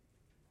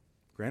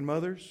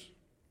 grandmothers,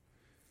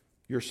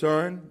 your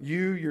son,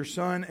 your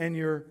son, and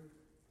your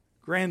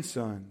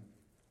grandson,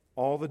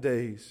 all the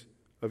days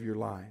of your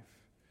life.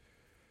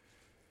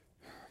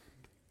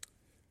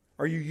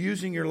 Are you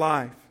using your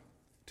life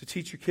to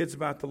teach your kids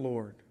about the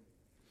Lord?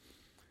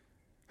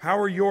 How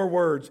are your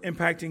words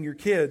impacting your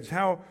kids?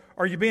 How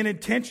are you being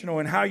intentional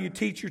in how you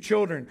teach your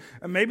children?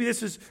 Maybe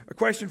this is a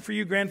question for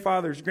you,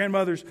 grandfathers,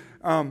 grandmothers.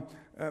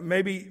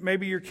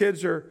 Maybe your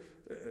kids are,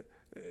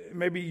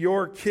 maybe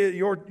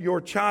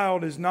your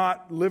child is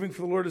not living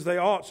for the Lord as they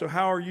ought. So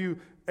how are you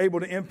able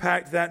to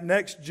impact that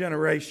next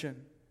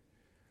generation?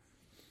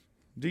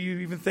 Do you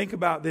even think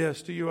about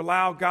this? Do you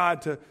allow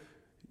God to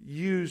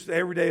use the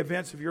everyday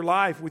events of your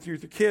life with your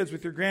kids,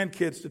 with your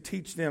grandkids, to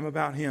teach them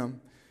about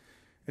Him?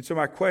 And so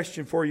my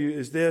question for you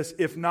is this: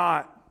 if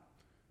not,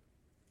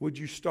 would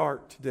you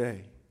start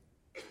today?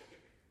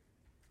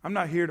 I'm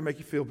not here to make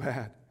you feel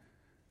bad.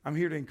 I'm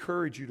here to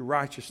encourage you to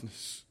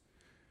righteousness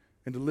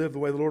and to live the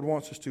way the Lord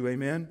wants us to.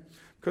 Amen?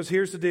 Because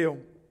here's the deal.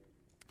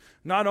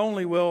 Not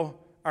only will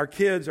our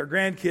kids, our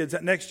grandkids,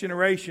 that next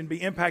generation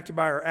be impacted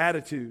by our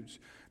attitudes,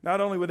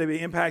 not only will they be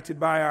impacted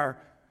by our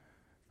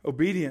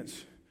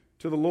obedience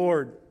to the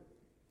Lord,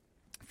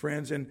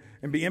 friends, and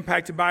be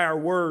impacted by our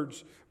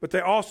words, but they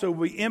also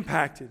will be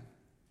impacted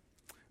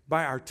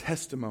by our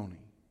testimony.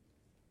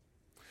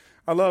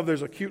 I love,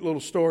 there's a cute little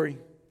story.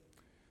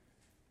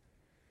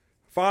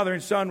 Father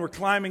and son were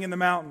climbing in the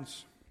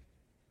mountains.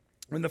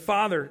 When the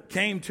father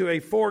came to a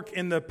fork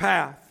in the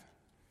path,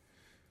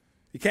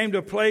 he came to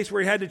a place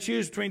where he had to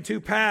choose between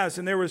two paths,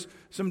 and there was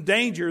some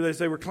danger as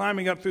they were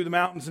climbing up through the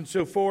mountains and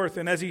so forth.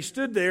 And as he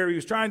stood there, he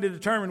was trying to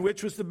determine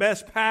which was the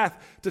best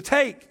path to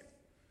take.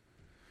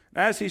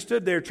 As he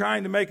stood there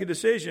trying to make a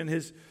decision,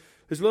 his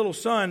little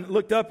son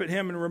looked up at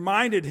him and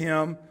reminded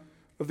him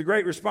of the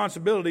great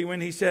responsibility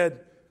when he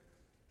said,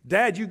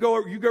 "Dad, you go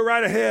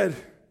right ahead.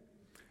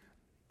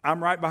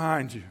 I'm right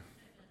behind you."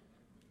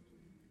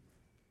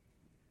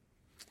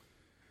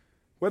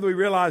 Whether we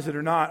realize it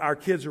or not, our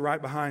kids are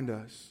right behind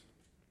us.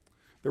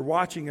 They're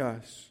watching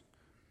us,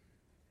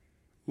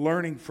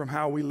 learning from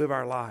how we live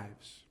our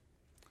lives.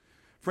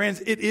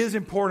 Friends, it is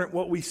important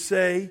what we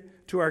say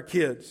to our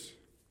kids.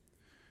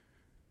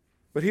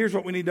 But here's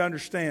what we need to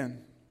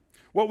understand.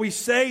 What we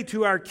say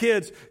to our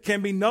kids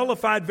can be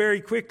nullified very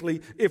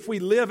quickly if we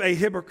live a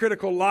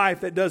hypocritical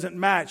life that doesn't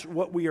match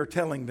what we are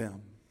telling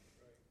them.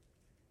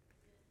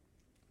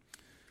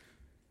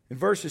 In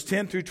verses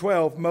 10 through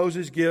 12,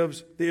 Moses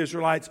gives the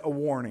Israelites a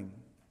warning.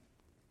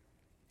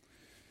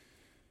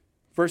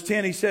 Verse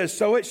 10, he says,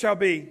 "So it shall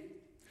be,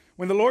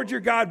 when the Lord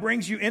your God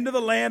brings you into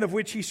the land of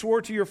which He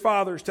swore to your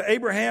fathers, to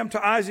Abraham,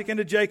 to Isaac, and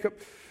to Jacob,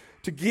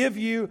 to give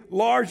you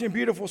large and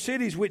beautiful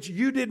cities which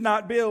you did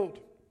not build,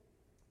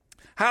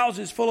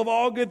 houses full of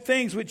all good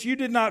things which you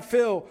did not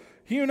fill,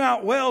 hewn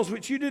out wells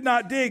which you did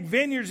not dig,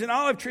 vineyards and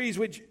olive trees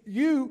which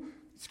you,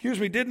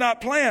 did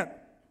not plant.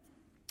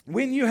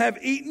 When you have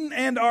eaten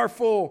and are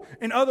full."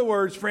 In other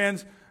words,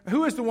 friends,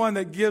 who is the one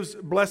that gives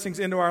blessings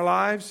into our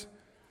lives?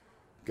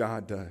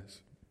 God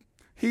does.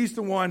 He's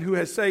the one who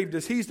has saved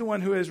us. He's the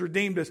one who has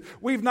redeemed us.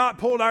 We've not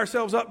pulled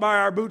ourselves up by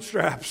our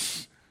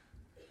bootstraps.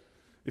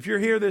 If you're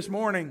here this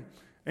morning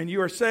and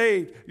you are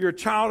saved, you're a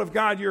child of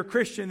God, you're a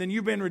Christian, then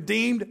you've been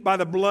redeemed by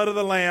the blood of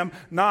the Lamb,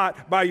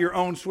 not by your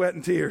own sweat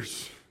and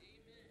tears.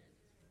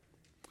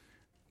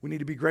 We need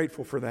to be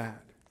grateful for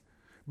that.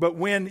 But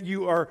when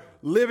you are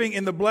living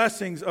in the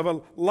blessings of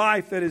a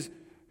life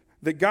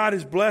that God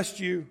has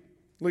blessed you,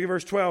 look at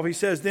verse 12. He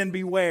says, "Then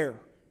beware,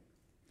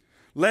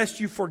 lest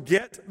you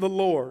forget the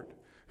Lord,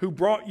 who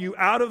brought you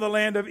out of the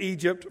land of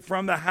Egypt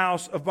from the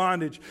house of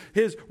bondage."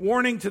 His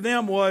warning to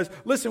them was,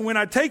 listen, when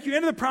I take you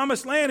into the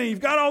promised land and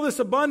you've got all this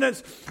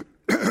abundance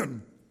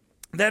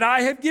that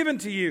I have given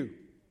to you,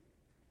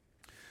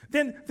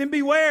 then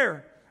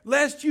beware,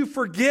 lest you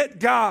forget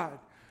God.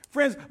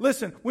 Friends,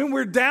 listen, when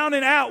we're down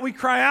and out, we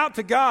cry out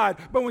to God.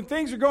 But when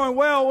things are going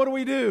well, what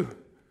do?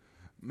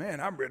 Man,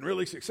 I've been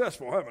really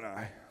successful, haven't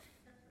I?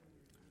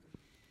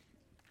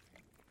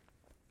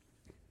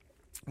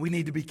 We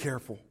need to be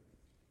careful.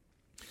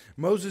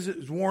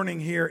 Moses'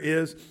 warning here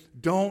is,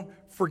 don't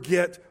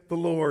forget the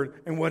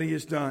Lord and what He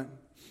has done.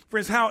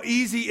 Friends, how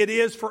easy it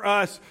is for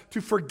us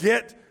to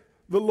forget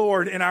the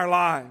Lord in our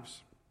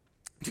lives,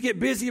 to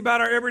get busy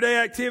about our everyday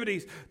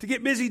activities, to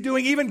get busy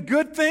doing even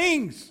good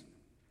things,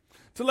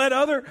 to let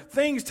other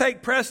things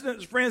take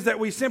precedence, friends, that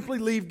we simply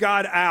leave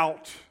God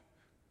out.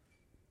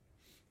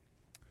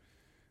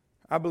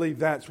 I believe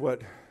that's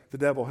what the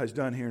devil has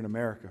done here in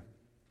America.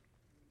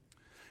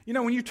 You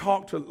know, when you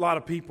talk to a lot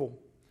of people,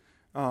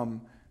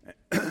 on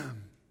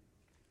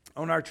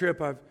our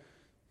trip, I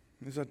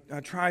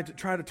try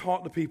to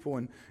talk to people,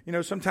 and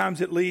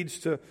sometimes it leads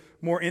to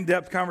more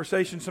in-depth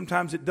conversation.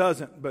 Sometimes it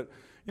doesn't. But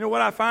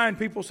what I find,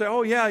 people say,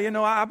 "Oh yeah,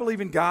 I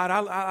believe in God.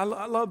 I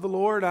love the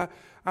Lord.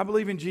 I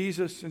believe in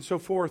Jesus," and so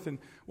forth. And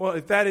well,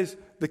 if that is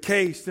the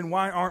case, then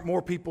why aren't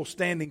more people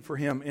standing for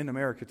Him in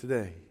America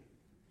today?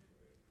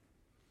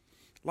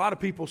 A lot of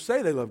people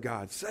say they love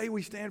God. Say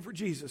we stand for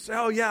Jesus. Say,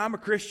 "Oh yeah, I'm a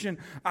Christian.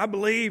 I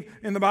believe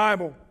in the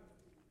Bible."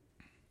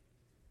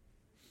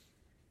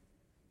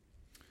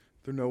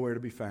 They're nowhere to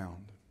be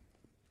found.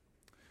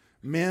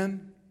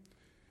 Men,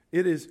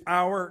 it is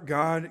our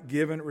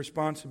God-given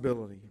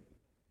responsibility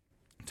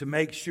to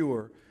make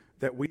sure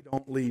that we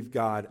don't leave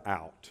God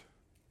out.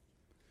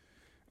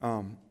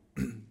 That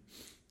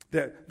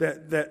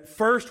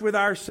first with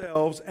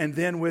ourselves and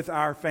then with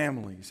our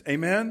families.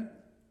 Amen?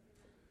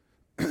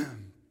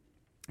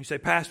 You say,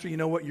 Pastor, you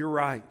know what? You're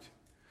right.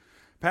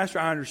 Pastor,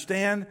 I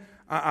understand.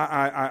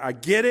 I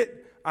get it.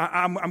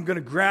 I'm going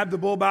to grab the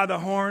bull by the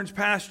horns,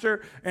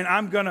 Pastor, and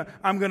I'm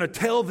going to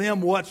tell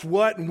them what's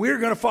what, and we're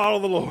going to follow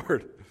the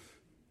Lord.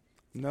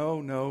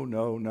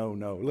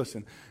 No.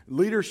 Listen,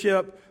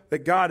 leadership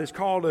that God has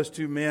called us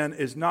to, men,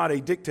 is not a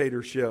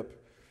dictatorship.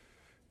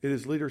 It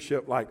is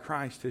leadership like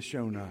Christ has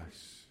shown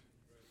us.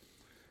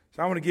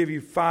 So I want to give you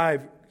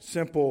 5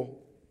 simple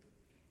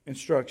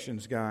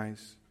instructions,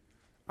 guys.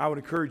 I would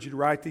encourage you to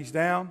write these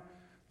down.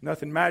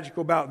 Nothing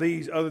magical about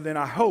these other than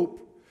I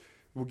hope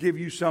will give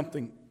you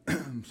something,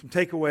 some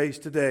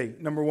takeaways today.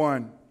 Number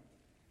 1.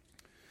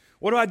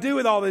 What do I do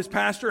with all this,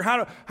 Pastor?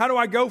 How do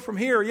I go from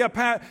here?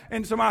 Yeah,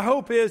 and so my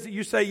hope is that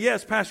you say,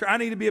 yes, Pastor, I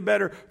need to be a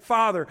better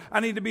father.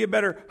 I need to be a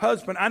better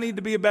husband. I need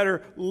to be a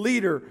better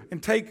leader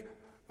and take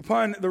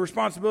upon the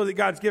responsibility that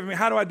God's given me.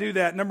 How do I do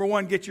that? Number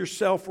 1, get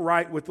yourself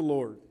right with the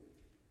Lord.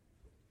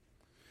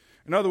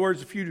 In other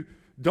words, if you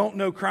don't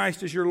know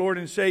Christ as your Lord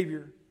and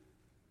Savior,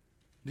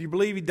 do you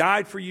believe He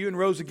died for you and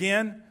rose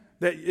again?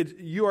 That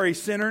you are a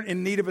sinner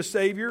in need of a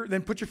Savior?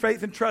 Then put your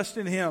faith and trust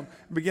in Him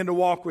and begin to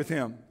walk with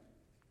Him.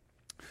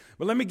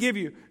 But let me give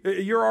you,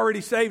 you're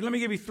already saved. Let me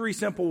give you 3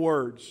 simple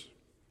words.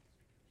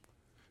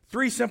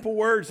 3 simple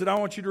words that I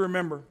want you to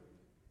remember.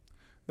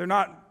 They're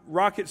not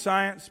rocket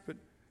science, but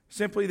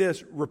simply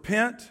this: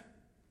 repent,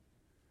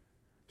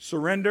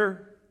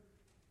 surrender,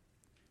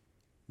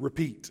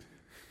 repeat.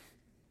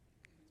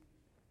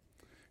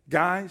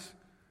 Guys,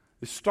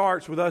 it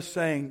starts with us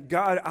saying,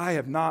 God, I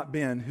have not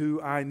been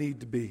who I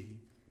need to be.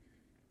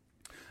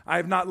 I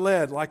have not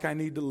led like I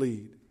need to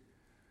lead.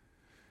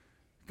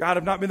 God,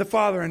 I've not been the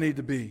father I need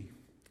to be.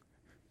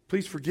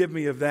 Please forgive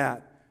me of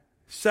that.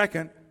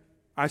 Second,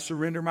 I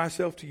surrender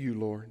myself to you,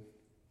 Lord.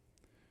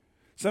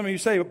 Some of you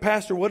say, well,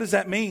 Pastor, what does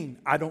that mean?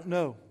 I don't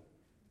know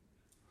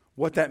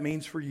what that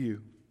means for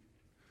you.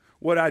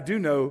 What I do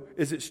know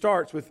is it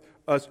starts with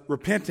us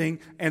repenting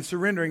and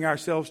surrendering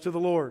ourselves to the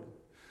Lord.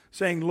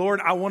 Saying, Lord,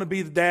 I want to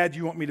be the dad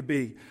you want me to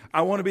be.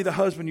 I want to be the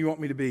husband you want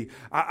me to be.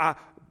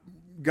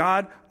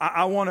 God,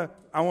 I want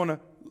to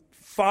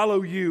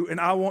follow you, and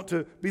I want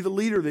to be the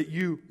leader that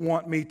you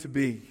want me to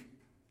be.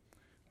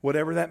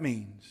 Whatever that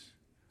means.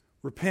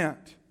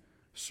 Repent,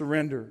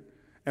 surrender.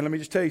 And let me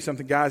just tell you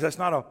something, guys. That's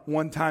not a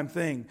one-time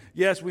thing.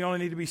 Yes, we only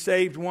need to be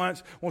saved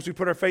once. Once we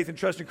put our faith and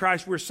trust in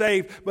Christ, we're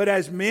saved. But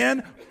as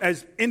men,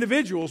 as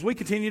individuals, we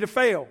continue to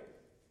fail.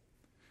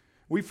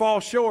 We fall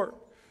short.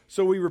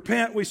 So we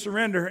repent, we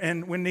surrender,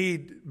 and when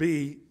need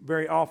be,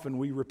 very often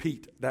we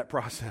repeat that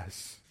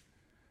process.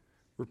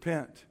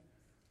 Repent,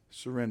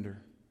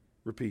 surrender,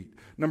 repeat.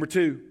 Number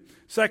 2,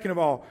 second of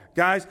all,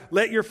 guys,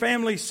 let your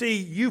family see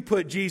you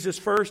put Jesus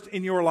first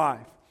in your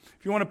life.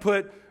 If you want to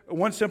put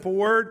one simple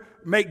word,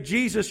 make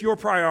Jesus your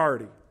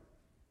priority.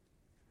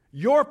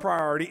 Your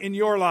priority in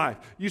your life.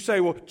 You say,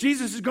 well,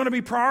 Jesus is going to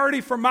be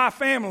priority for my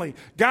family.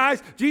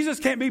 Guys, Jesus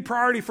can't be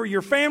priority for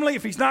your family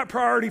if He's not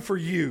priority for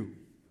you.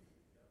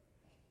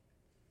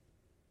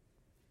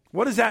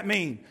 What does that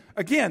mean?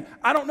 Again,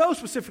 I don't know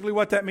specifically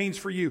what that means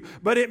for you,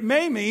 but it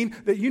may mean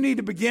that you need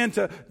to begin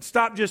to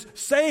stop just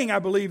saying, I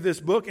believe this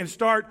book, and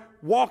start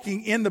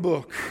walking in the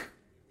book.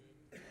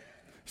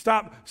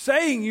 Stop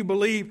saying you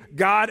believe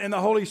God and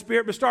the Holy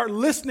Spirit, but start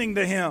listening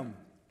to Him.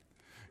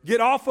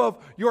 Get off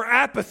of your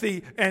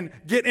apathy and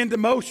get into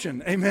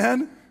motion.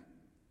 Amen?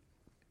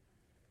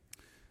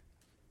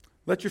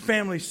 Let your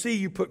family see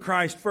you put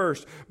Christ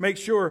first. Make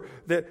sure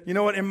that, you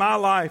know what, in my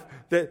life,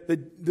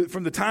 that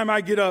from the time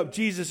I get up,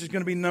 Jesus is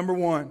going to be number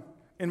 1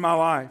 in my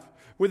life.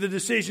 With the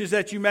decisions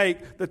that you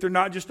make, that they're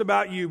not just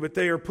about you, but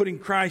they are putting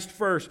Christ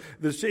first.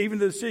 Even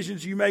the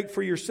decisions you make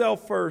for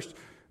yourself first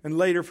and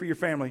later for your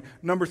family.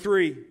 Number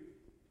 3,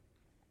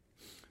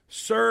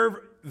 serve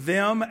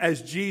them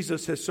as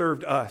Jesus has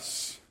served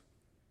us.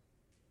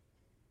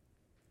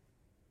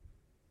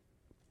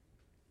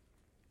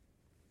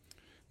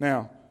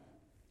 Now,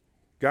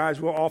 guys,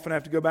 we'll often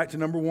have to go back to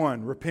number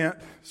 1. Repent,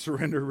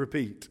 surrender,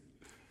 repeat.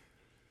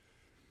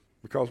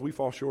 Because we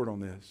fall short on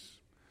this.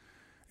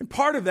 And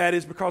part of that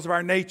is because of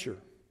our nature.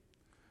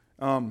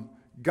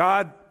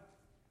 God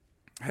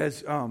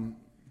has,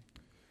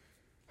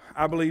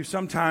 I believe,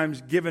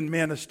 sometimes given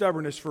men a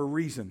stubbornness for a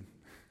reason.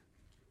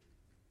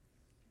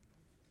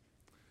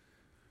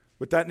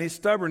 But that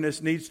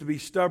stubbornness needs to be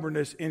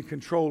stubbornness in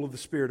control of the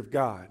Spirit of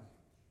God.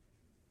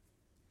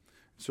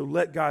 So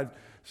let God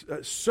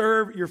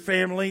serve your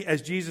family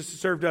as Jesus has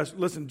served us.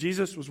 Listen,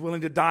 Jesus was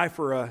willing to die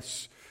for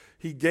us.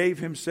 He gave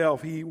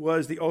Himself. He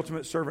was the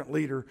ultimate servant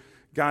leader.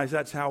 Guys,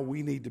 that's how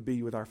we need to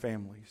be with our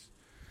families.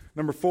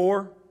 Number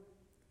 4,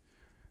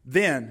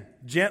 then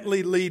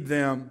gently lead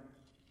them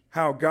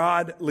how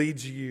God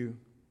leads you.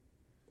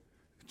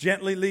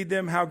 Gently lead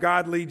them how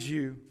God leads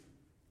you.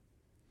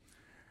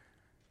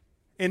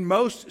 In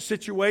most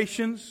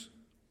situations,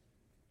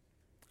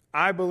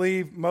 I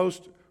believe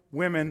most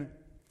women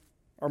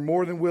are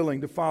more than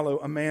willing to follow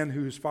a man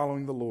who is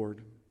following the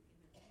Lord.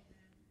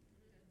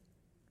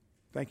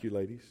 Thank you,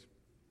 ladies.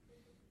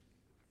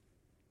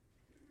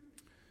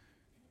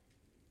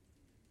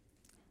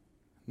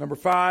 Number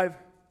 5,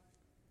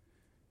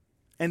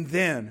 and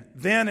then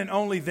and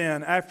only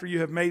then, after you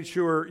have made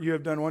sure you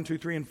have done 1, 2,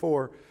 3, and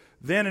 4,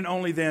 then and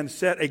only then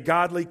set a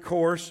godly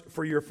course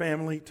for your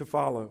family to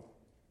follow.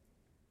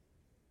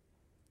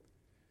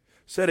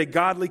 Set a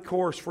godly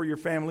course for your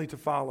family to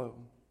follow.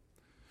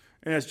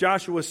 And as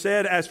Joshua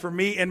said, as for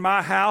me and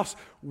my house,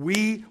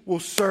 we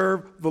will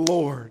serve the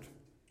Lord.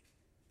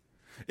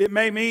 It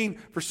may mean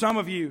for some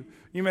of you,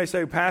 you may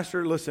say,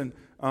 Pastor, listen,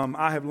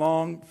 I have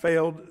long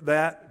failed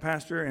that,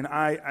 Pastor, and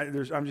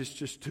I'm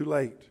just too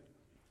late.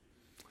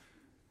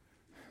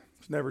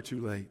 It's never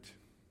too late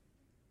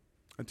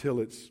until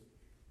it's...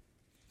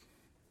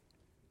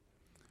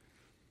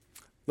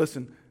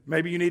 Listen,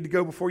 maybe you need to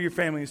go before your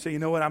family and say, you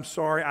know what, I'm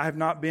sorry, I have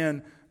not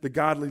been the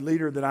godly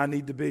leader that I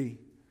need to be.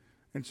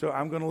 And so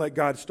I'm going to let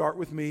God start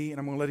with me, and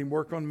I'm going to let Him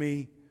work on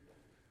me.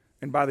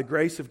 And by the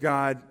grace of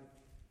God,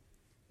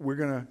 we're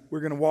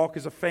going to walk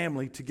as a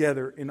family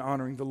together in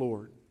honoring the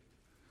Lord.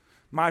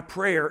 My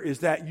prayer is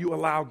that you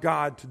allow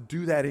God to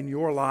do that in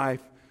your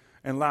life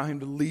and allow Him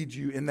to lead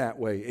you in that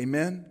way.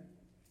 Amen?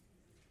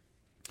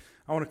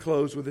 I want to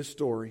close with this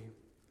story.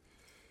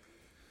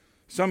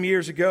 Some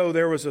years ago,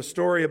 there was a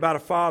story about a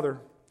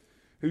father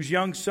whose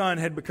young son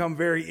had become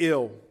very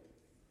ill.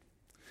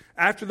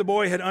 After the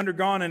boy had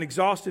undergone an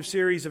exhaustive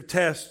series of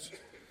tests,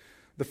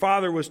 the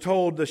father was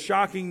told the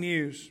shocking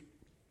news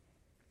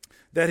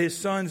that his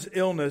son's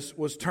illness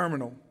was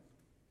terminal.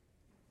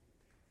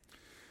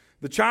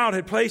 The child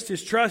had placed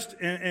his trust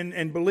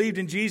and believed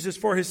in Jesus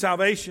for his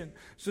salvation.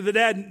 So the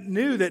dad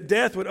knew that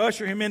death would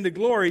usher him into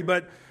glory,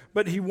 but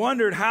he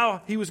wondered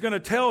how he was going to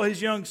tell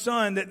his young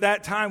son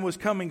that time was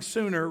coming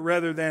sooner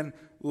rather than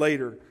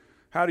later.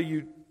 How do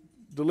you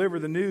deliver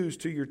the news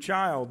to your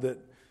child that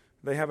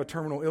they have a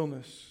terminal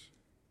illness?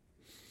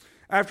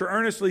 After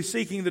earnestly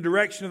seeking the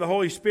direction of the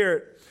Holy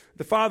Spirit,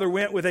 the father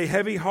went with a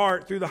heavy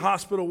heart through the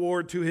hospital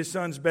ward to his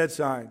son's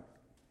bedside.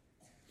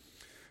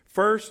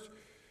 First,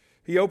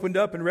 he opened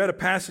up and read a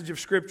passage of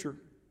Scripture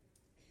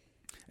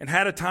and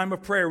had a time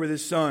of prayer with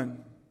his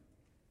son.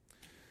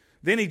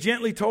 Then he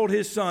gently told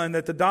his son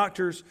that the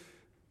doctors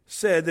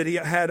said that he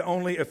had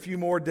only a few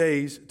more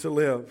days to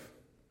live.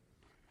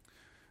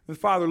 The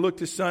father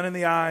looked his son in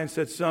the eye and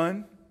said,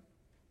 "Son,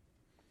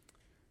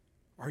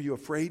 are you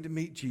afraid to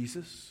meet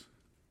Jesus?"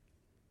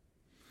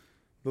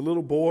 The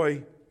little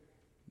boy,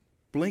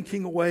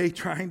 blinking away,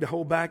 trying to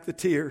hold back the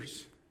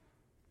tears,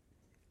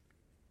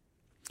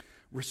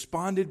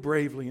 responded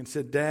bravely and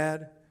said,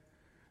 "Dad,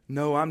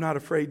 no, I'm not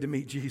afraid to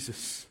meet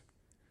Jesus.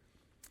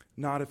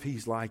 Not if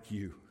He's like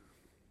you."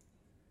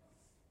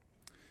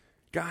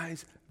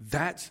 Guys,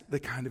 that's the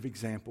kind of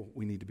example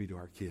we need to be to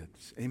our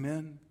kids.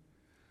 Amen?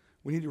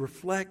 We need to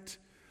reflect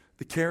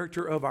the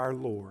character of our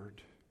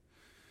Lord.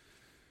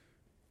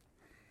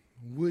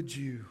 Would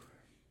you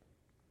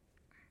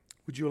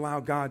allow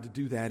God to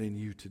do that in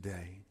you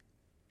today?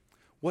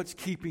 What's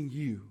keeping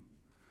you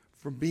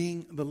from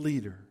being the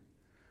leader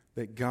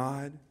that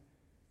God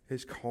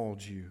has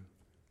called you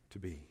to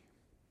be?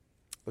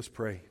 Let's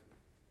pray.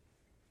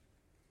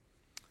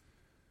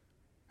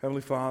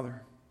 Heavenly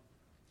Father,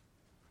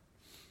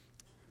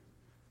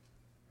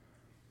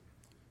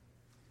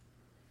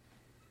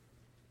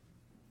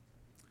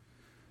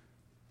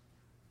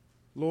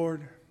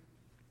 Lord,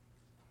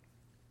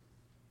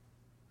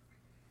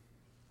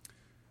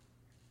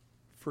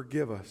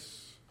 forgive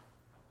us.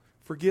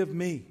 Forgive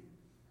me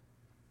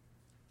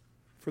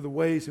for the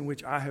ways in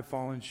which I have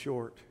fallen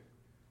short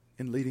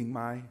in leading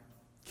my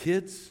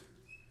kids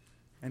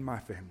and my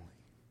family.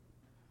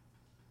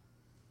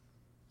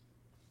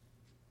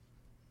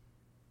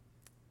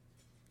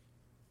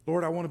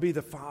 Lord, I want to be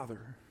the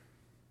father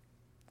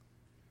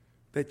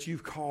that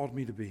You've called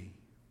me to be.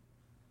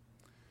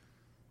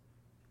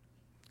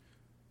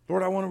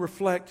 Lord, I want to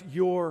reflect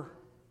Your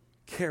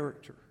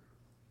character.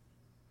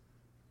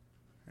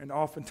 And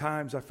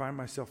oftentimes I find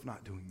myself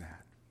not doing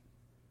that.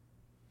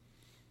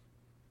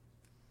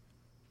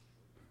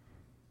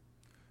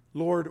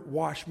 Lord,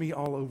 wash me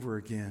all over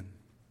again.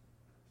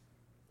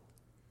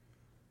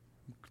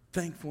 I'm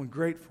thankful and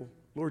grateful,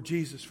 Lord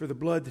Jesus, for the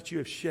blood that You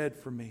have shed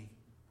for me.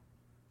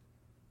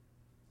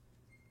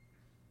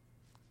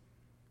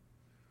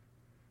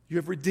 You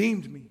have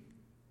redeemed me.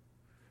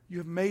 You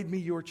have made me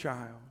Your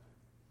child.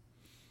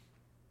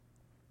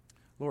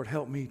 Lord,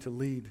 help me to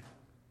lead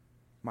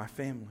my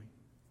family,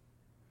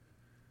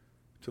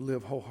 to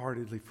live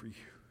wholeheartedly for You.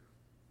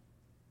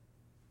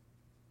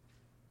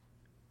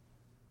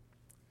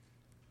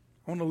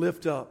 I want to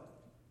lift up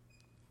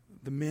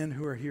the men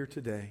who are here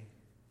today.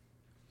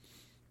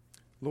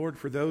 Lord,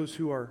 for those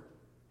who are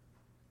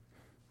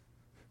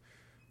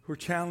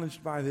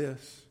challenged by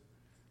this,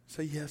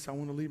 say, yes, I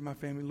want to lead my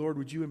family. Lord,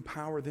 would You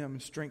empower them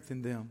and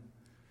strengthen them,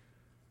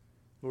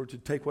 Lord, to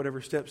take whatever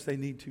steps they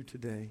need to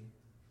today.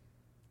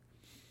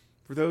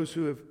 For those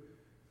who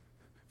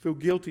feel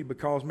guilty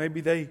because maybe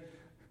they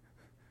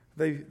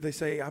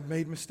say, I've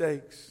made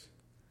mistakes.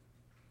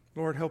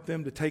 Lord, help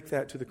them to take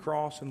that to the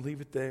cross and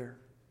leave it there.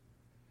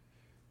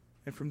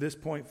 and from this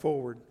point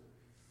forward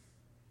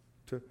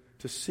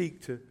to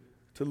seek to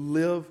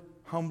live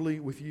humbly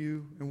with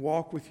you and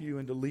walk with you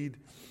and to lead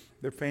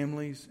their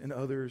families and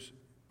others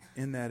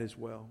in that as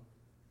well.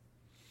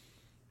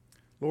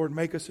 Lord,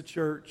 make us a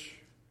church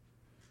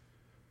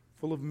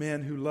full of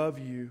men who love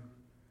you,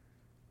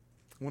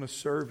 want to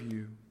serve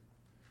you,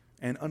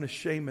 and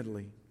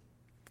unashamedly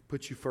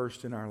put you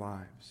first in our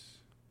lives.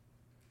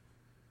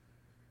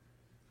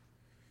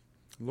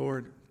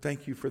 Lord,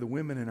 thank you for the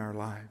women in our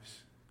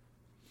lives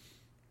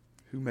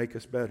who make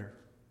us better.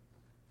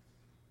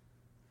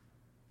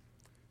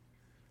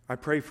 I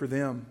pray for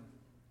them.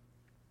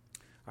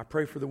 I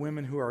pray for the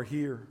women who are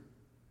here,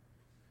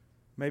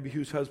 maybe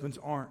whose husbands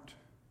aren't,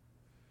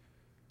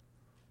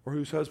 or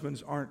whose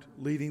husbands aren't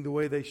leading the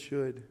way they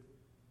should.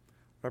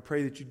 I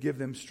pray that you'd give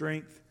them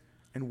strength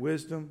and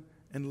wisdom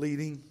and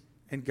leading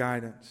and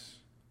guidance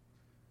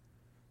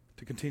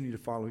to continue to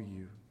follow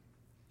you.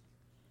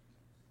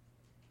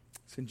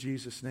 It's in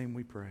Jesus' name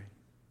we pray.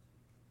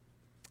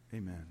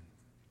 Amen.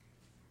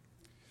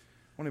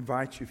 I want to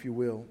invite you, if you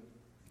will,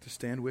 to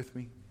stand with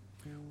me.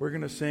 We're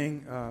going to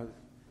sing a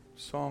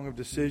song of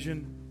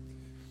decision.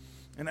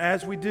 And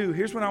as we do,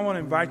 here's what I want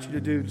to invite you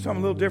to do. Something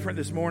a little different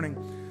this morning.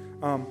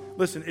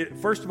 Listen,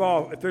 first of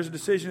all, if there's a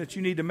decision that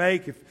you need to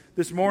make, if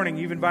this morning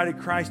you've invited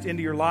Christ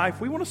into your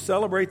life, we want to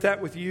celebrate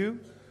that with you.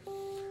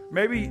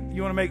 Maybe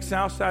you want to make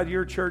Southside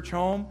your church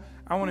home.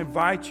 I want to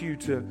invite you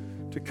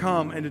to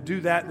come and to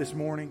do that this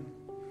morning.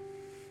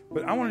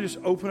 But I want to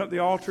just open up the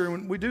altar.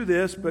 And we do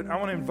this, but I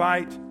want to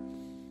invite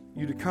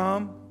you to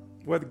come.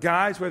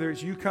 Whether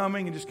it's you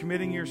coming and just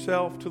committing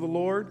yourself to the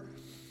Lord.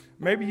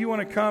 Maybe you want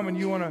to come and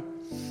you want to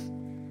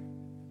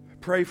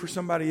pray for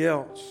somebody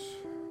else.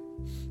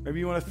 Maybe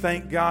you want to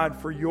thank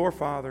God for your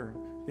father,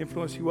 the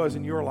influence he was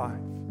in your life.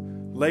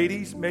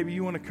 Ladies, maybe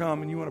you want to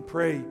come and you want to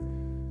pray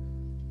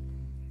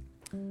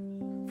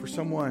for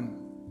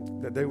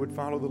someone that they would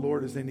follow the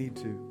Lord as they need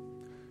to.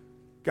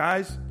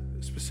 Guys,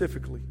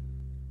 specifically,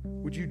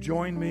 would you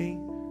join me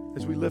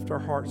as we lift our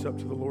hearts up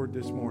to the Lord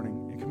this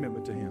morning in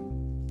commitment to him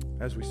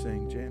as we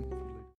sing, Jan?